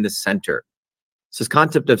 not in the center. So this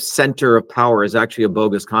concept of center of power is actually a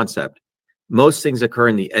bogus concept. Most things occur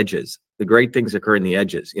in the edges. The great things occur in the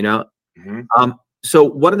edges, you know? So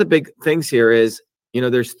one of the big things here is, you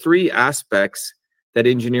know, there's three aspects that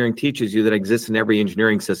engineering teaches you that exist in every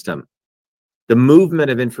engineering system. The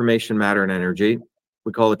movement of information, matter, and energy,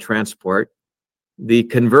 we call it transport. The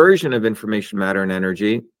conversion of information, matter, and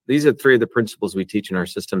energy. These are three of the principles we teach in our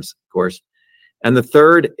systems course. And the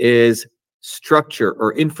third is structure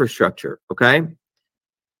or infrastructure, okay?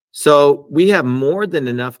 So we have more than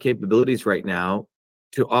enough capabilities right now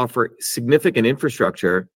to offer significant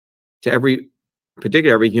infrastructure to every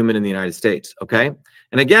human in the United States, okay?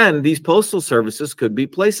 And again, these postal services could be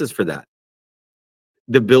places for that.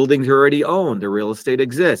 The buildings are already owned, the real estate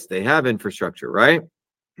exists, they have infrastructure, right?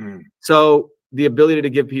 So the ability to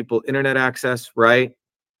give people internet access, right?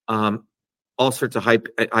 All sorts of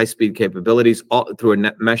high-speed capabilities all through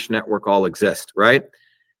a mesh network all exist, right?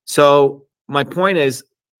 So my point is,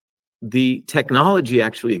 the technology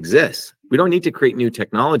actually exists. We don't need to create new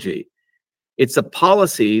technology. It's the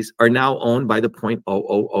policies are now owned by the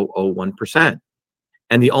 0.00001%.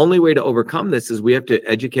 And the only way to overcome this is we have to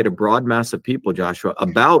educate a broad mass of people, Joshua,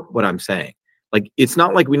 about what I'm saying. Like, it's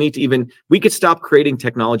not like we could stop creating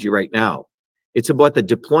technology right now. It's about the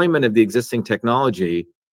deployment of the existing technology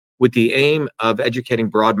with the aim of educating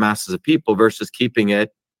broad masses of people versus keeping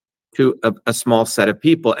it to a small set of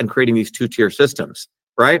people and creating these two-tier systems,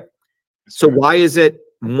 right? So why is it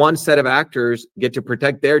one set of actors get to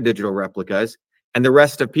protect their digital replicas and the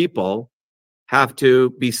rest of people have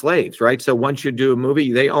to be slaves, right? So once you do a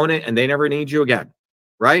movie, they own it and they never need you again,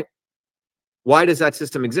 right? Why does that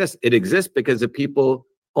system exist? It exists because the people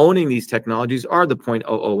owning these technologies are the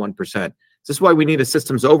 0.001%. This is why we need a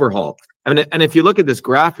systems overhaul. And if you look at this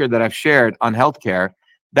graph here that I've shared on healthcare,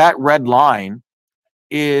 that red line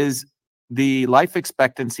is the life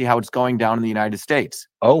expectancy, how it's going down in the United States.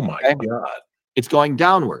 Oh my God. It's going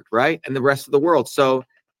downward, right? And the rest of the world. So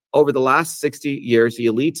over the last 60 years, the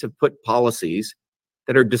elites have put policies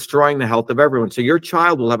that are destroying the health of everyone. So your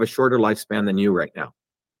child will have a shorter lifespan than you right now.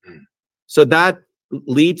 So that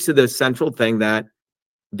leads to the central thing that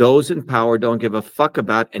those in power don't give a fuck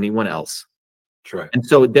about anyone else. That's right. And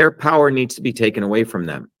so their power needs to be taken away from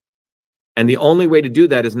them. And the only way to do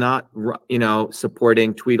that is not, you know,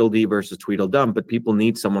 supporting Tweedledee versus Tweedledum, but people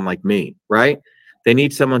need someone like me, right? They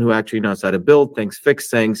need someone who actually knows how to build things, fix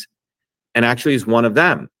things, and actually is one of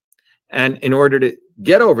them. And in order to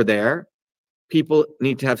get over there, people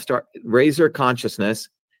need to raise their consciousness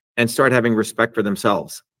and start having respect for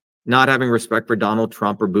themselves, not having respect for Donald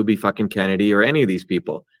Trump or Booby fucking Kennedy or any of these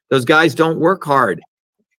people. Those guys don't work hard.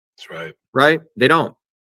 That's right. Right? They don't.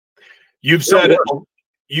 You've said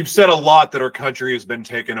a lot that our country has been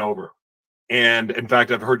taken over. And in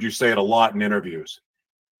fact, I've heard you say it a lot in interviews.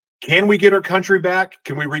 Can we get our country back?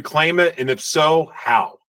 Can we reclaim it? And if so,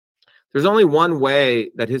 how? There's only one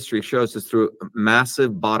way that history shows us, through a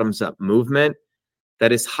massive bottoms-up movement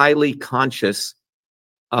that is highly conscious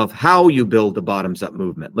of how you build the bottoms-up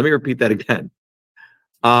movement. Let me repeat that again.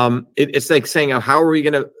 It's like saying, how are we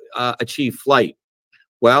going to achieve flight?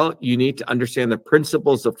 Well, you need to understand the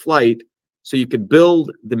principles of flight so you could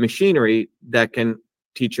build the machinery that can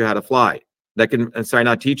teach you how to fly. That can,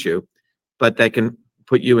 not teach you, but that can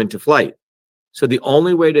put you into flight. So the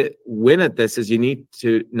only way to win at this is you need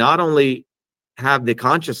to not only have the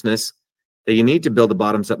consciousness that you need to build a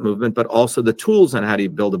bottoms-up movement, but also the tools on how to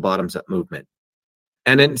build a bottoms-up movement.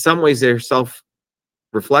 And in some ways, they're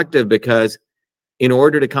self-reflective, because in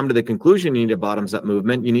order to come to the conclusion you need a bottoms-up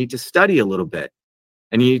movement, you need to study a little bit.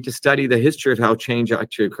 And you need to study the history of how change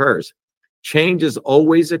actually occurs. Change has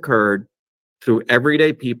always occurred through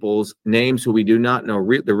everyday people's names who we do not know,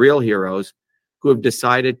 the real heroes, who have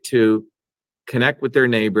decided to connect with their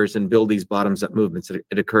neighbors and build these bottoms-up movements.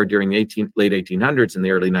 It occurred during the late 1800s and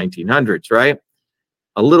the early 1900s, right?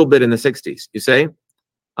 A little bit in the 60s, you say?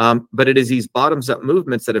 But it is these bottoms-up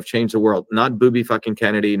movements that have changed the world, not Booby fucking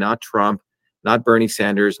Kennedy, not Trump, not Bernie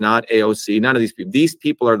Sanders, not AOC, none of these people. These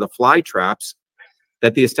people are the fly traps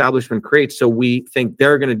that the establishment creates, so we think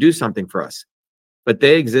they're going to do something for us. But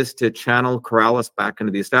they exist to corral us back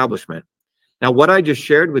into the establishment. Now, what I just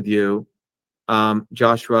shared with you,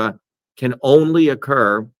 Joshua, can only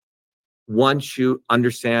occur once you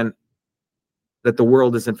understand that the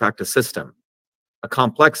world is in fact a system, a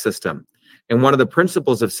complex system. And one of the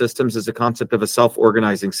principles of systems is the concept of a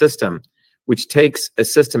self-organizing system, which takes a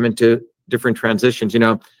system into different transitions. You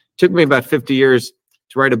know, it took me about 50 years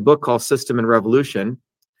to write a book called System and Revolution.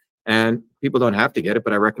 And people don't have to get it,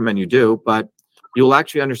 but I recommend you do. But you'll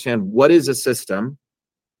actually understand what is a system.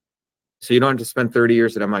 So you don't have to spend 30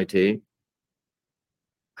 years at MIT.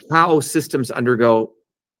 How systems undergo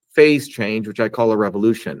phase change, which I call a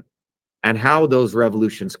revolution, and how those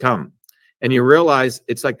revolutions come. And you realize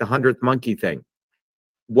it's like the 100th monkey thing.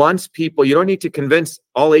 Once people, you don't need to convince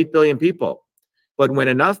all 8 billion people, but when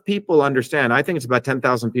enough people understand, I think it's about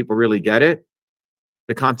 10,000 people really get it,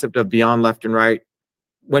 the concept of beyond left and right.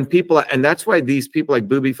 When people, and that's why these people like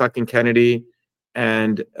Booby fucking Kennedy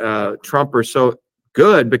and Trump are so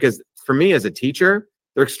good, because for me as a teacher,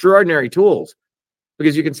 they're extraordinary tools.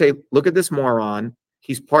 Because you can say, look at this moron.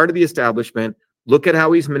 He's part of the establishment. Look at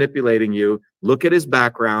how he's manipulating you. Look at his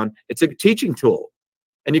background. It's a teaching tool.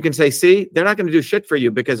 And you can say, see, they're not going to do shit for you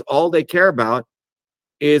because all they care about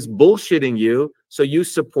is bullshitting you so you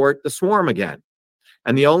support the swarm again.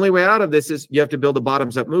 And the only way out of this is you have to build a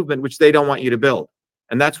bottoms-up movement, which they don't want you to build.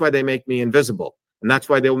 And that's why they make me invisible. And that's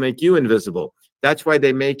why they'll make you invisible. That's why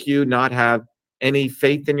they make you not have any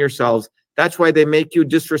faith in yourselves. That's why they make you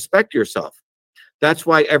disrespect yourself. That's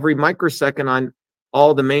why every microsecond on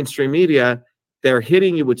all the mainstream media, they're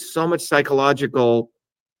hitting you with so much psychological,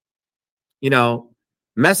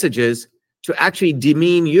 messages to actually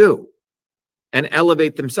demean you and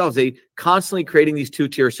elevate themselves. They constantly creating these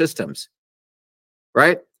two-tier systems,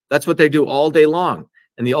 right? That's what they do all day long.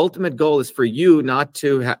 And the ultimate goal is for you not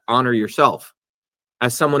to honor yourself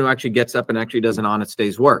as someone who actually gets up and actually does an honest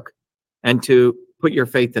day's work, and to put your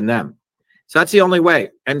faith in them. So that's the only way.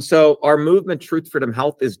 And so our movement, Truth, Freedom,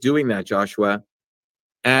 Health, is doing that, Joshua.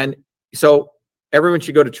 And so everyone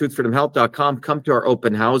should go to truthfreedomhealth.com, come to our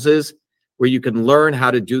open houses where you can learn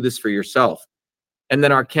how to do this for yourself. And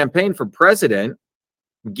then our campaign for president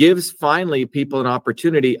gives finally people an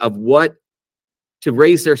opportunity of what to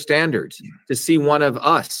raise their standards, to see one of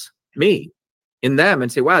us, me, in them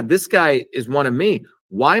and say, wow, this guy is one of me.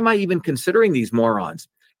 Why am I even considering these morons?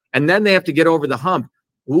 And then they have to get over the hump.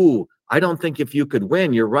 Ooh, I don't think if you could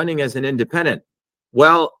win, you're running as an independent.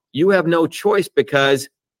 Well, you have no choice, because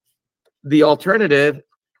the alternative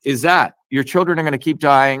is that your children are going to keep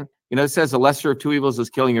dying. It says the lesser of two evils is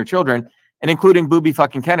killing your children, and including Booby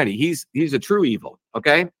fucking Kennedy. He's a true evil,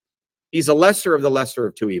 okay? He's a lesser of the lesser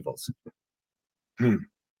of two evils.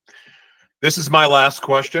 This is my last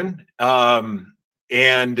question.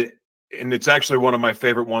 And it's actually one of my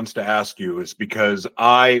favorite ones to ask you, is because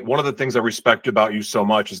one of the things I respect about you so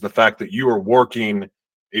much is the fact that you are working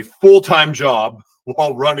a full-time job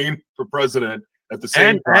while running for president at the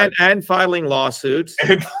same time. And filing lawsuits.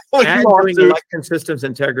 And doing election systems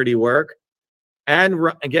integrity work. And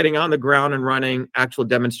getting on the ground and running actual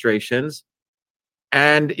demonstrations.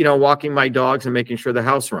 And, walking my dogs and making sure the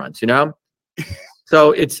house runs,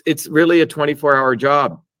 So it's really a 24-hour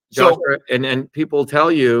job. Joshua, and people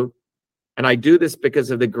tell you, and I do this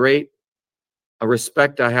because of the great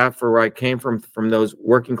respect I have for where I came from those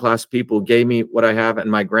working class people who gave me what I have,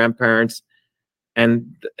 and my grandparents,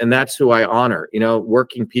 and that's who I honor,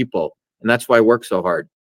 working people, and that's why I work so hard.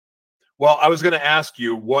 Well, I was going to ask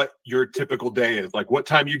you what your typical day is, like what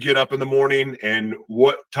time you get up in the morning and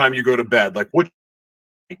what time you go to bed, like what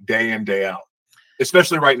day in, day out,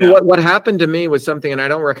 especially right now. What happened to me was something, and I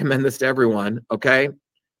don't recommend this to everyone, okay?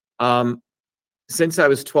 Since I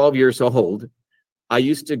was 12 years old, I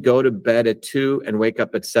used to go to bed at 2 and wake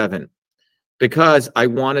up at 7 because I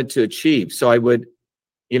wanted to achieve. So I would,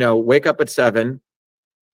 wake up at 7,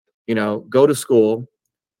 go to school,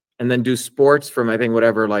 and then do sports from, I think,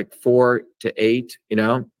 whatever, like 4 to 8,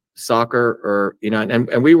 soccer, or,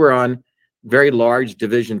 and we were on very large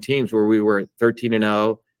division teams where we were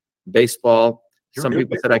 13-0, baseball. Some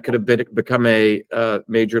people said I could have become a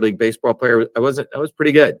Major League Baseball player. I was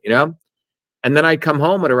pretty good, And then I'd come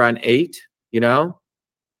home at around 8,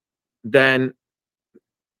 then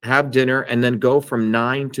have dinner, and then go from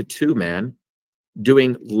 9 to 2, man,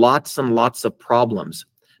 doing lots and lots of problems.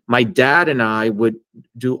 My dad and I would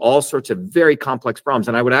do all sorts of very complex problems,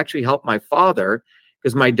 and I would actually help my father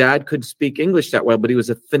because my dad couldn't speak English that well, but he was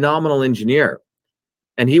a phenomenal engineer.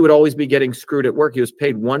 And he would always be getting screwed at work. He was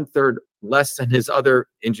paid 1/3 less than his other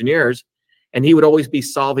engineers, and he would always be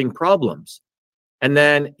solving problems. And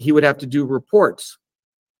then he would have to do reports.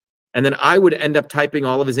 And then I would end up typing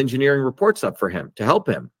all of his engineering reports up for him to help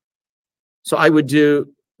him. So I would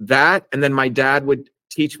do that. And then my dad would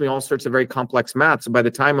teach me all sorts of very complex math. So by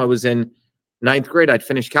the time I was in 9th grade, I'd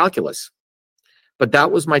finished calculus. But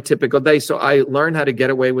that was my typical day. So I learned how to get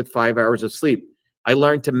away with 5 hours of sleep. I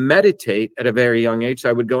learned to meditate at a very young age. So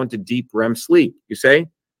I would go into deep REM sleep, you say?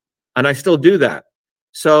 And I still do that.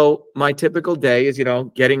 So my typical day is,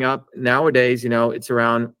 getting up nowadays, it's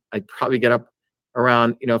around, I'd probably get up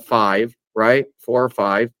around, 5, right? 4 or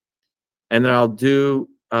 5. And then I'll do,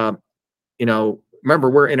 remember,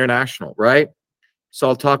 we're international, right? So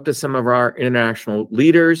I'll talk to some of our international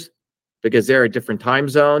leaders because they're at different time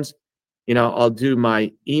zones. I'll do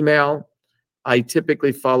my email. I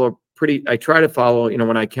typically I try to follow,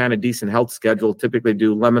 when I can, a decent health schedule. Typically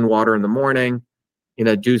do lemon water in the morning,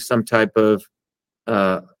 do some type of,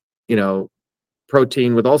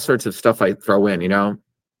 protein with all sorts of stuff I throw in,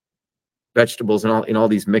 vegetables and all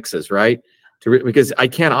these mixes, right? Because I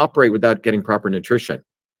can't operate without getting proper nutrition.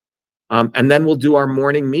 And then we'll do our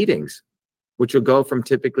morning meetings, which will go from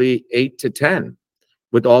typically 8 to 10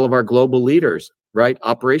 with all of our global leaders, right?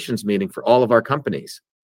 Operations meeting for all of our companies.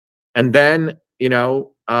 And then,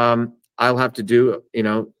 I'll have to do,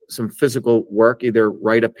 some physical work, either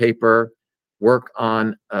write a paper, work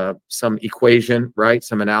on some equation, right?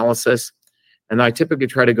 Some analysis. And I typically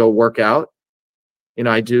try to go work out.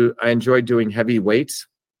 I enjoy doing heavy weights,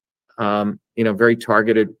 very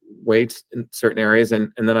targeted weights in certain areas.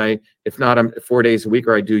 And then if not, I'm 4 days a week,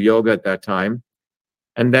 or I do yoga at that time.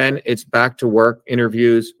 And then it's back to work,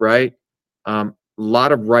 interviews, right? A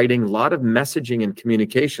lot of writing, a lot of messaging and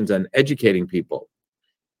communications and educating people.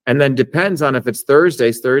 And then depends on if it's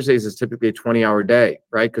Thursdays. Thursdays is typically a 20-hour day,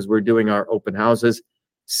 right? Because we're doing our open houses.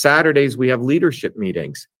 Saturdays, we have leadership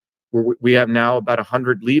meetings. We have now about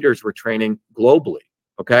 100 leaders we're training globally,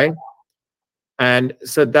 okay? And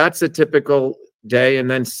so that's a typical day. And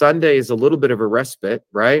then Sunday is a little bit of a respite,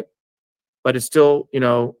 right? But it's still,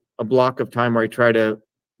 a block of time where I try to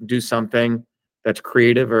do something that's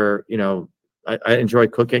creative, or, I enjoy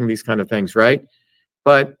cooking, these kind of things, right?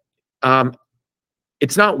 But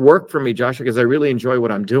it's not work for me, Joshua, because I really enjoy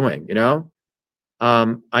what I'm doing,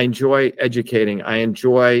 I enjoy educating. I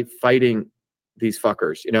enjoy fighting these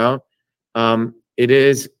fuckers, It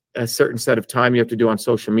is a certain set of time you have to do on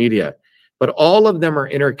social media. But all of them are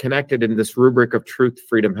interconnected in this rubric of truth,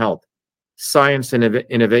 freedom, health, science, and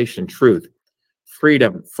innovation, truth,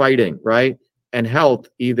 freedom, fighting, right? And health,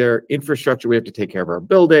 either infrastructure, we have to take care of our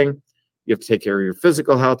building. You have to take care of your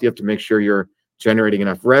physical health. You have to make sure you're generating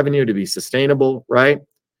enough revenue to be sustainable, right?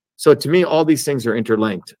 So to me, all these things are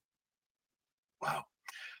interlinked. Wow.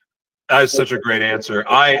 That is such a great answer.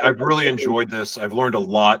 I've really enjoyed this. I've learned a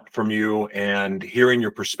lot from you, and hearing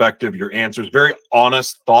your perspective, your answers, very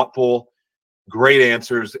honest, thoughtful, great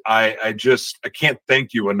answers. I can't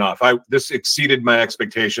thank you enough. This exceeded my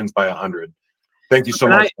expectations by 100. Thank you so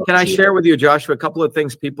much. Can I share with you, Joshua, a couple of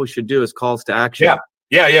things people should do as calls to action?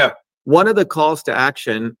 Yeah. One of the calls to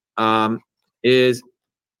action is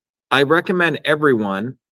I recommend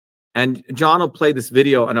everyone, and John will play this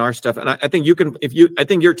video on our stuff. And I think you can, I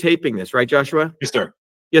think you're taping this, right, Joshua? Yes, sir.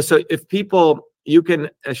 Yeah. So if you can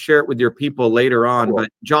share it with your people later on, cool. But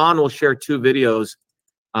John will share 2 videos.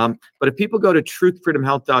 But if people go to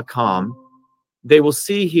truthfreedomhealth.com, they will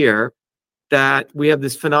see here that we have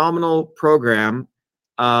this phenomenal program,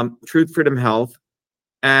 Truth Freedom Health.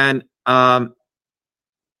 And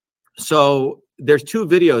so there's 2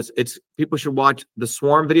 videos. People should watch the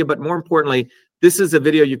Swarm video, but more importantly, this is a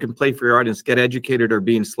video you can play for your audience, Get Educated or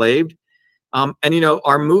Be Enslaved. And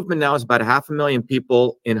our movement now is about 500,000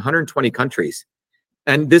 people in 120 countries.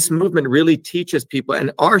 And this movement really teaches people,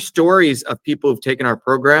 and our stories of people who've taken our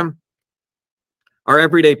program are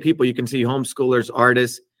everyday people. You can see homeschoolers,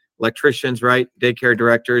 artists, electricians, right? Daycare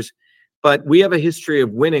directors. But we have a history of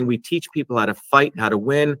winning. We teach people how to fight, how to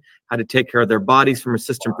win, how to take care of their bodies from a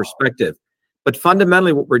system perspective. But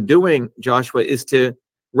fundamentally, what we're doing, Joshua, is to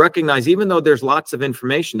recognize, even though there's lots of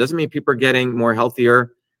information, doesn't mean people are getting more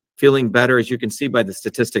healthier, feeling better, as you can see by the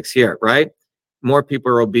statistics here, right? More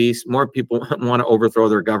people are obese, more people want to overthrow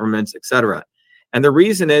their governments, etc. And the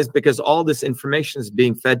reason is because all this information is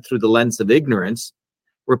being fed through the lens of ignorance,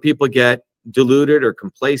 where people get deluded or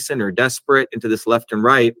complacent or desperate into this left and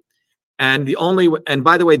right. And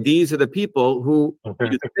by the way, these are the people who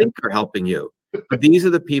you think are helping you. But these are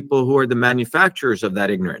the people who are the manufacturers of that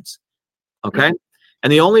ignorance. Okay?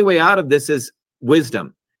 And the only way out of this is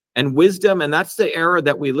wisdom. And that's the era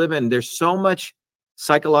that we live in. There's so much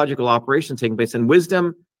psychological operation taking place, and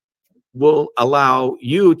wisdom will allow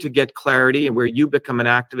you to get clarity, and where you become an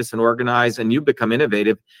activist and organize and you become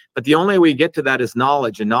innovative. But the only way we get to that is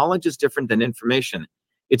knowledge, and knowledge is different than information.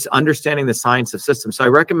 It's understanding the science of systems. So I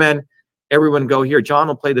recommend everyone go here. John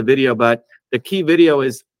will play the video, but the key video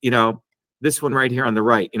is, this one right here on the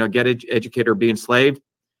right, Get Educated or Be Enslaved.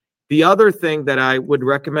 The other thing that I would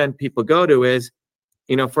recommend people go to is,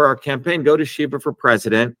 for our campaign, go to Shiva for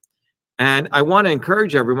President. And I want to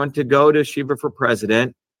encourage everyone to go to Shiva for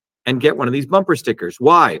President and get one of these bumper stickers.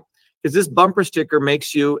 Why? Because this bumper sticker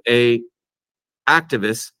makes you a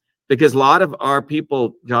activist because a lot of our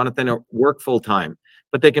people, Jonathan, work full time,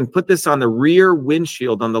 but they can put this on the rear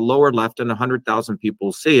windshield on the lower left and 100,000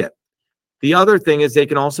 people see it. The other thing is they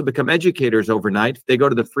can also become educators overnight. If they go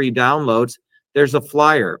to the free downloads, there's a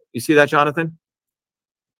flyer. You see that, Jonathan?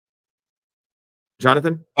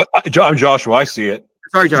 Jonathan? I'm Joshua. I see it.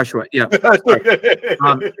 Sorry, Joshua. Yeah.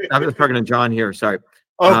 I'm just talking to John here. Sorry.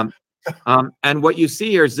 And what you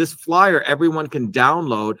see here is this flyer everyone can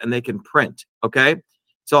download and they can print. Okay.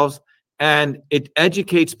 And it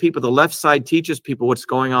educates people. The left side teaches people what's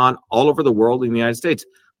going on all over the world in the United States.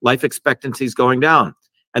 Life expectancy is going down.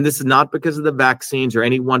 And this is not because of the vaccines or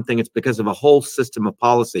any one thing. It's because of a whole system of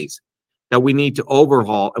policies that we need to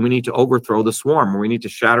overhaul, and we need to overthrow the swarm, or we need to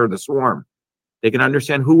shatter the swarm. They can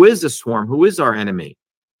understand who is the swarm, who is our enemy.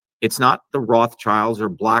 It's not the Rothschilds or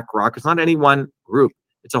BlackRock. It's not any one group.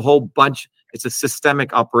 It's a whole bunch. It's a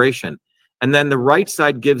systemic operation. And then the right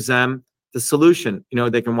side gives them the solution. You know,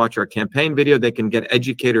 they can watch our campaign video. They can get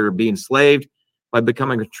educated or be enslaved by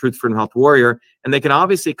becoming a Truth, Freedom, Health warrior. And they can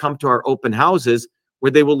obviously come to our open houses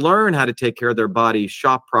where they will learn how to take care of their body,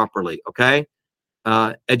 shop properly, okay?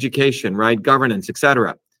 Education, right? Governance,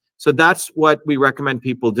 etc. So that's what we recommend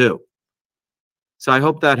people do. So I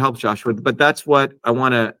hope that helps, Joshua. But that's what I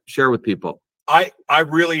want to share with people. I've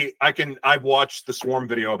watched the swarm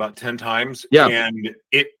video about 10 times, and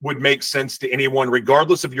it would make sense to anyone,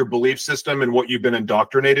 regardless of your belief system and what you've been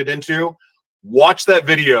indoctrinated into. Watch that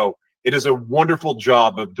video. It is a wonderful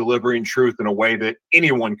job of delivering truth in a way that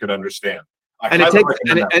anyone could understand. And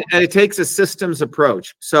it takes a systems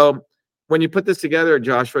approach. So when you put this together,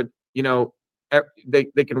 Joshua, you know,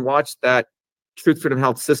 they can watch that Truth, Freedom,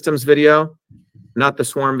 Health systems video, not the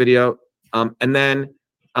swarm video. And then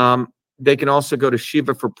they can also go to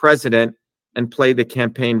Shiva for President and play the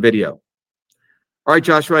campaign video. All right,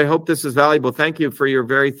 Joshua, I hope this is valuable. Thank you for your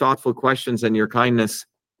very thoughtful questions and your kindness.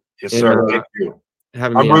 Yes, sir. Thank you.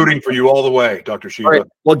 I'm rooting for you all the way, Dr. Shiva. All right.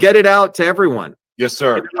 Well, get it out to everyone. Yes,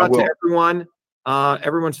 sir. Get it out to everyone.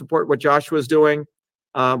 Everyone support what Joshua's doing.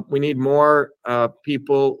 We need more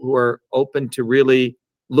people who are open to really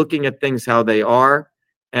looking at things how they are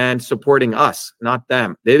and supporting us, not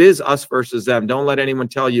them. It is us versus them. Don't let anyone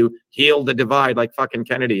tell you heal the divide like fucking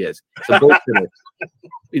Kennedy is.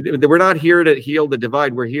 We're not here to heal the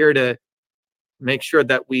divide. We're here to make sure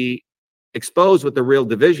that we expose what the real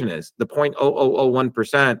division is. The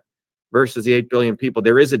 0.0001% versus the 8 billion people.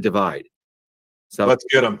 There is a divide. So let's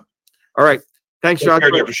get them. All right. Thanks, Joshua.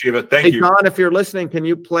 Dr. Shiva. Thank you. John, if you're listening, can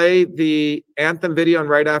you play the anthem video and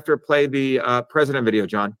right after play the president video,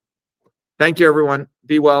 John? Thank you, everyone.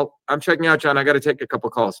 Be well. I'm checking out, John. I got to take a couple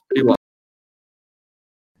calls. Be well.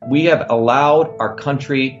 We have allowed our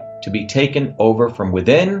country to be taken over from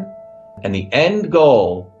within, and the end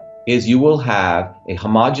goal is you will have a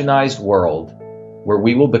homogenized world where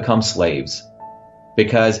we will become slaves,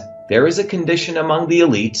 because there is a condition among the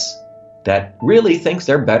elites that really thinks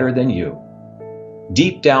they're better than you,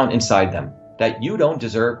 deep down inside them, that you don't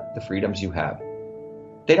deserve the freedoms you have.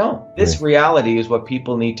 They don't. This reality is what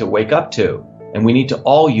people need to wake up to, and we need to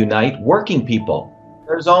all unite, working people.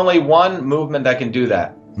 There's only one movement that can do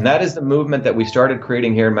that, and that is the movement that we started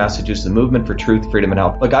creating here in Massachusetts, the movement for truth, freedom, and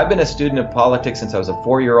health. Look, I've been a student of politics since I was a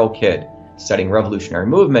 4-year-old kid, studying revolutionary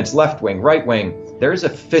movements, left wing, right wing. There's a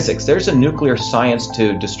physics, there's a nuclear science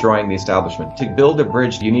to destroying the establishment. To build a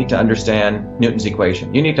bridge, you need to understand Newton's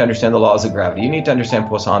equation. You need to understand the laws of gravity. You need to understand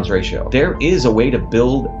Poisson's ratio. There is a way to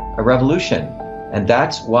build a revolution. And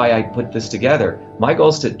that's why I put this together. My goal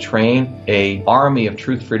is to train an army of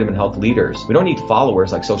truth, freedom, and health leaders. We don't need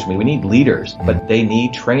followers like social media. We need leaders, but they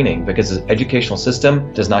need training because the educational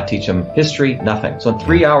system does not teach them history, nothing. So in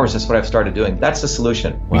 3 hours, that's what I've started doing. That's the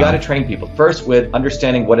solution. Wow. We got to train people. First, with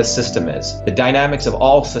understanding what a system is, the dynamics of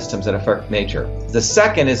all systems that affect nature. The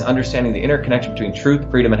second is understanding the interconnection between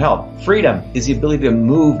truth, freedom, and health. Freedom is the ability to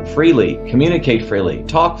move freely, communicate freely,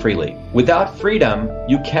 talk freely. Without freedom,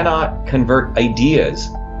 you cannot convert ideas,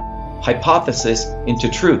 hypothesis into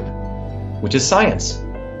truth, which is science.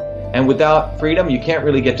 And without freedom, you can't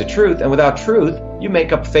really get to truth. And without truth, you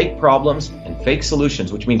make up fake problems and fake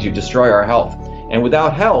solutions, which means you destroy our health. And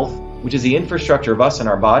without health, which is the infrastructure of us and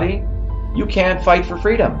our body, you can't fight for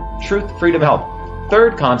freedom. Truth, freedom, health.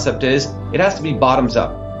 Third concept is it has to be bottoms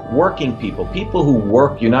up. Working people, people who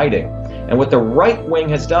work uniting. And what the right wing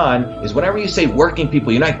has done is whenever you say working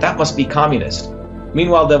people unite, that must be communist.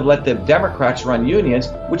 Meanwhile, they've let the Democrats run unions,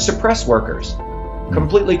 which suppress workers.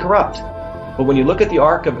 Completely corrupt. But when you look at the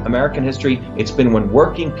arc of American history, it's been when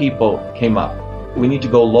working people came up. We need to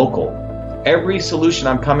go local. Every solution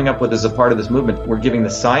I'm coming up with as a part of this movement, we're giving the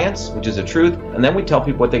science, which is the truth, and then we tell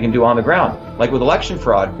people what they can do on the ground. Like with election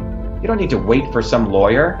fraud, You don't need to wait for some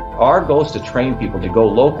lawyer. Our goal is to train people to go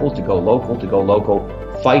local, to go local, to go local,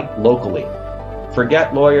 fight locally.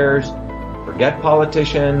 Forget lawyers, forget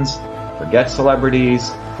politicians, forget celebrities.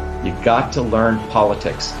 You got to learn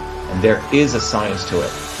politics, and there is a science to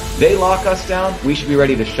it. They lock us down, we should be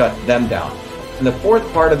ready to shut them down. And the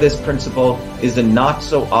fourth part of this principle is the not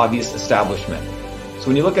so obvious establishment. So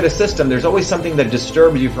when you look at a system, there's always something that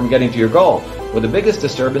disturbs you from getting to your goal. Well, the biggest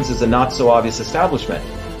disturbance is the not so obvious establishment,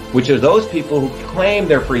 which are those people who claim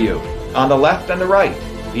they're for you, on the left and the right.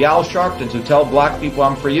 The Al Sharptons who tell black people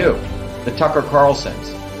I'm for you. The Tucker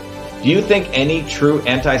Carlsons. Do you think any true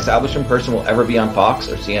anti-establishment person will ever be on Fox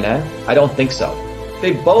or CNN? I don't think so.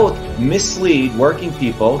 They both mislead working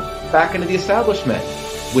people back into the establishment.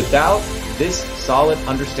 Without this solid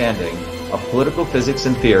understanding of political physics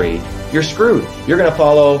and theory, you're screwed. You're going to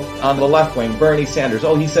follow on the left wing Bernie Sanders.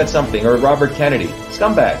 Oh, he said something. Or Robert Kennedy.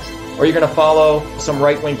 Scumbags. Or you're going to follow some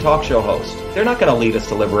right-wing talk show host. They're not going to lead us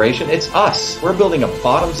to liberation. It's us. We're building a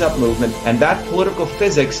bottoms-up movement. And that political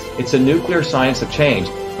physics, it's a nuclear science of change.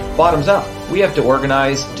 Bottoms up. We have to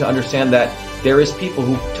organize to understand that there is people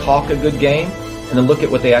who talk a good game and then look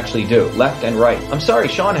at what they actually do, left and right. I'm sorry,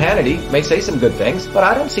 Sean Hannity may say some good things, but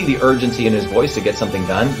I don't see the urgency in his voice to get something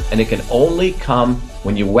done. And it can only come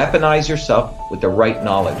when you weaponize yourself with the right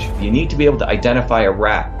knowledge. You need to be able to identify a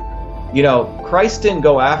rat. You know, Christ didn't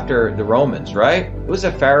go after the Romans, right? It was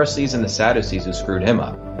the Pharisees and the Sadducees who screwed him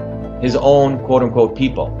up. His own quote-unquote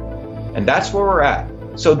people. And that's where we're at.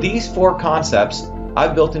 So these four concepts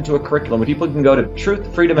I've built into a curriculum where people can go to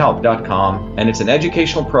truthfreedomhelp.com, and it's an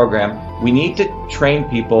educational program. We need to train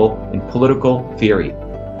people in political theory.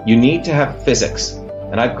 You need to have physics,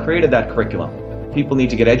 and I've created that curriculum. People need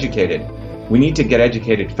to get educated. We need to get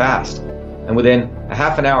educated fast. And within a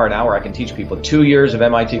half an hour, I can teach people. 2 years of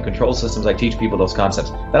MIT control systems, I teach people those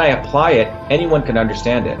concepts. Then I apply it, anyone can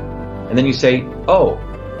understand it. And then you say, oh,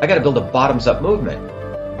 I got to build a bottoms-up movement.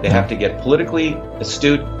 They have to get politically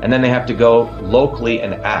astute, and then they have to go locally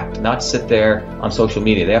and act, not sit there on social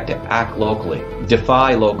media. They have to act locally,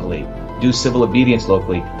 defy locally, do civil obedience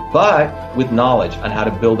locally, but with knowledge on how to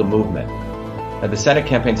build a movement. Now, the Senate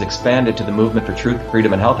campaign's expanded to the Movement for Truth,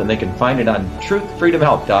 Freedom, and Health, and they can find it on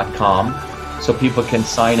truthfreedomhelp.com, so people can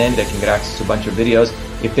sign in, they can get access to a bunch of videos.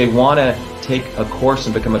 If they want to take a course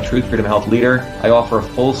and become a Truth, Freedom, Health leader, I offer a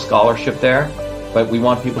full scholarship there, but we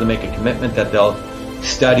want people to make a commitment that they'll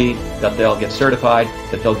study, that they'll get certified,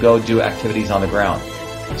 that they'll go do activities on the ground.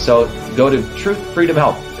 So go to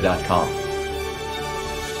truthfreedomhelp.com.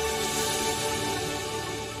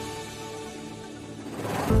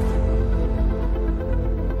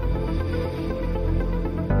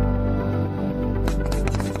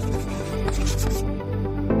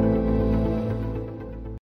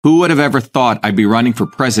 Who would have ever thought I'd be running for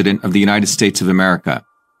president of the United States of America?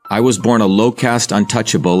 I was born a low-caste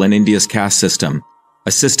untouchable in India's caste system,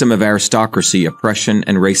 a system of aristocracy, oppression,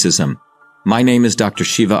 and racism. My name is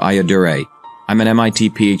Dr.SHIVA Ayyadurai. I'm an MIT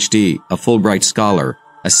PhD, a Fulbright scholar,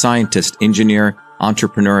 a scientist, engineer,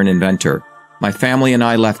 entrepreneur, and inventor. My family and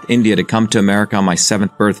I left India to come to America on my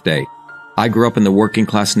 7th birthday. I grew up in the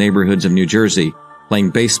working-class neighborhoods of New Jersey, playing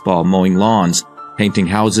baseball, mowing lawns, painting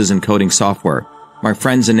houses, and coding software. My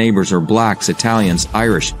friends and neighbors are blacks, Italians,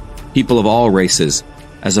 Irish, people of all races.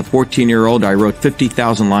 As a 14-year-old, I wrote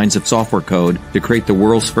 50,000 lines of software code to create the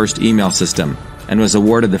world's first email system and was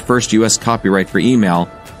awarded the first U.S. copyright for email,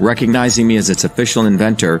 recognizing me as its official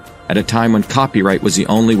inventor at a time when copyright was the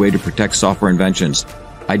only way to protect software inventions.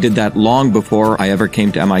 I did that long before I ever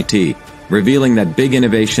came to MIT, revealing that big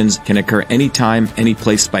innovations can occur anytime, any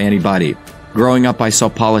place, by anybody. Growing up, I saw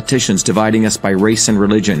politicians dividing us by race and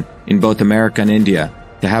religion in both America and India,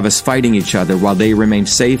 to have us fighting each other while they remained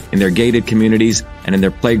safe in their gated communities and in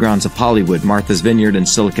their playgrounds of Hollywood, Martha's Vineyard, and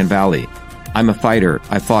Silicon Valley. I'm a fighter.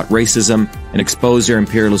 I fought racism and exposed their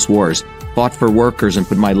imperialist wars, fought for workers, and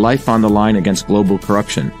put my life on the line against global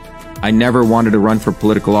corruption. I never wanted to run for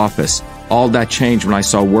political office. All that changed when I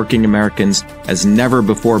saw working Americans as never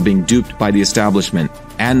before being duped by the establishment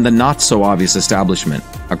and the not-so-obvious establishment.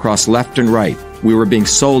 Across left and right, we were being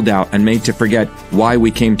sold out and made to forget why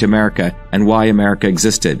we came to America and why America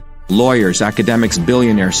existed. Lawyers, academics,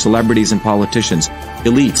 billionaires, celebrities, and politicians,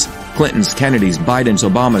 elites, Clintons, Kennedys, Bidens,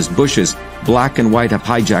 Obamas, Bushes, black and white have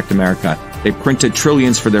hijacked America. They printed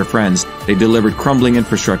trillions for their friends. They delivered crumbling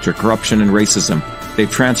infrastructure, corruption, and racism. They've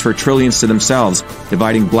transferred trillions to themselves,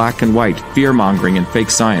 dividing black and white, fear-mongering, and fake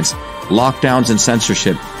science, lockdowns and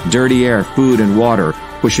censorship, dirty air, food, and water,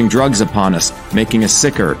 pushing drugs upon us, making us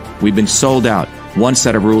sicker. We've been sold out. One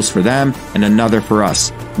set of rules for them and another for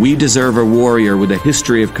us. We deserve a warrior with a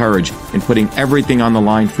history of courage in putting everything on the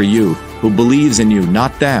line for you, who believes in you,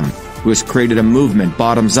 not them. who has created a movement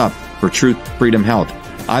bottoms up for truth, freedom, health.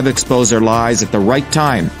 I've exposed their lies at the right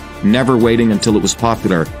time, never waiting until it was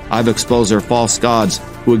popular. I've exposed their false gods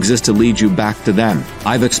who exist to lead you back to them.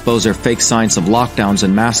 I've exposed their fake science of lockdowns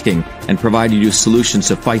and masking and provided you solutions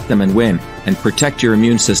to fight them and win and protect your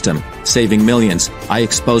immune system, saving millions. I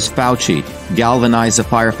exposed Fauci, galvanized the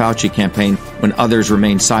Fire Fauci campaign when others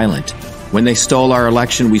remained silent. When they stole our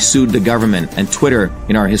election, we sued the government and Twitter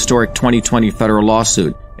in our historic 2020 federal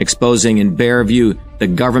lawsuit, exposing in bare view the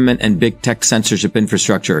government and big tech censorship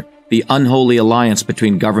infrastructure, the unholy alliance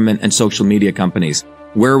between government and social media companies.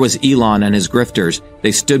 Where was Elon and his grifters?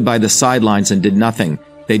 They stood by the sidelines and did nothing.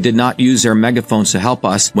 They did not use their megaphones to help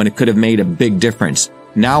us when it could have made a big difference.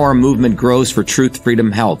 Now our movement grows for truth,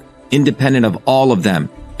 freedom, health, independent of all of them.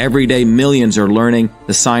 Every day, millions are learning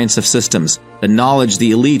the science of systems, the knowledge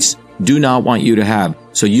the elites do not want you to have,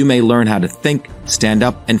 so you may learn how to think, stand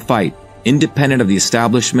up, and fight, independent of the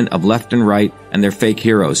establishment of left and right and their fake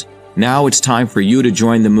heroes. Now it's time for you to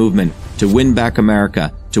join the movement, to win back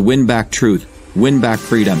America, to win back truth, win back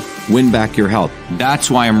freedom, win back your health. That's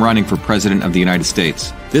why I'm running for President of the United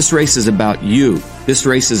States. This race is about you. This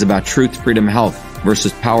race is about truth, freedom, health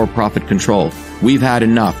versus power, profit, control. We've had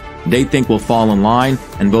enough. They think we'll fall in line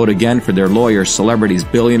and vote again for their lawyers, celebrities,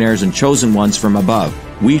 billionaires, and chosen ones from above.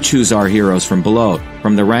 We choose our heroes from below,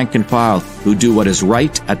 from the rank and file, who do what is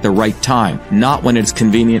right at the right time, not when it's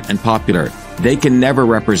convenient and popular. They can never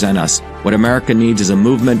represent us. What America needs is a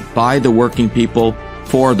movement by the working people,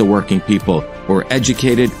 for the working people, who are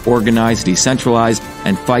educated, organized, decentralized,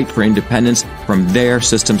 and fight for independence from their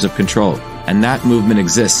systems of control. And that movement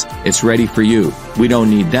exists. It's ready for you. We don't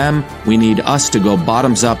need them. We need us to go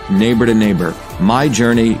bottoms up, neighbor to neighbor. My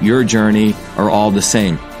journey, your journey are all the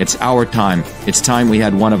same. It's our time. It's time we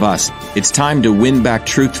had one of us. It's time to win back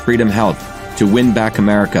truth, freedom, health, to win back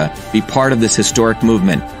America. Be part of this historic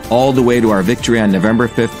movement all the way to our victory on November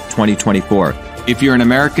 5th, 2024. If you're an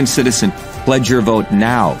American citizen, pledge your vote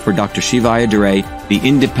now for Dr. Shiva Ayyadurai, the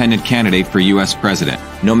independent candidate for U.S. President.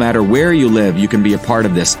 No matter where you live, you can be a part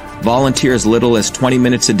of this. Volunteer as little as 20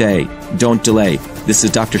 minutes a day. Don't delay. This is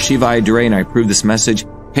Dr. Shiva Ayyadurai, and I approve this message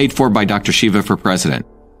paid for by Dr. Shiva for President.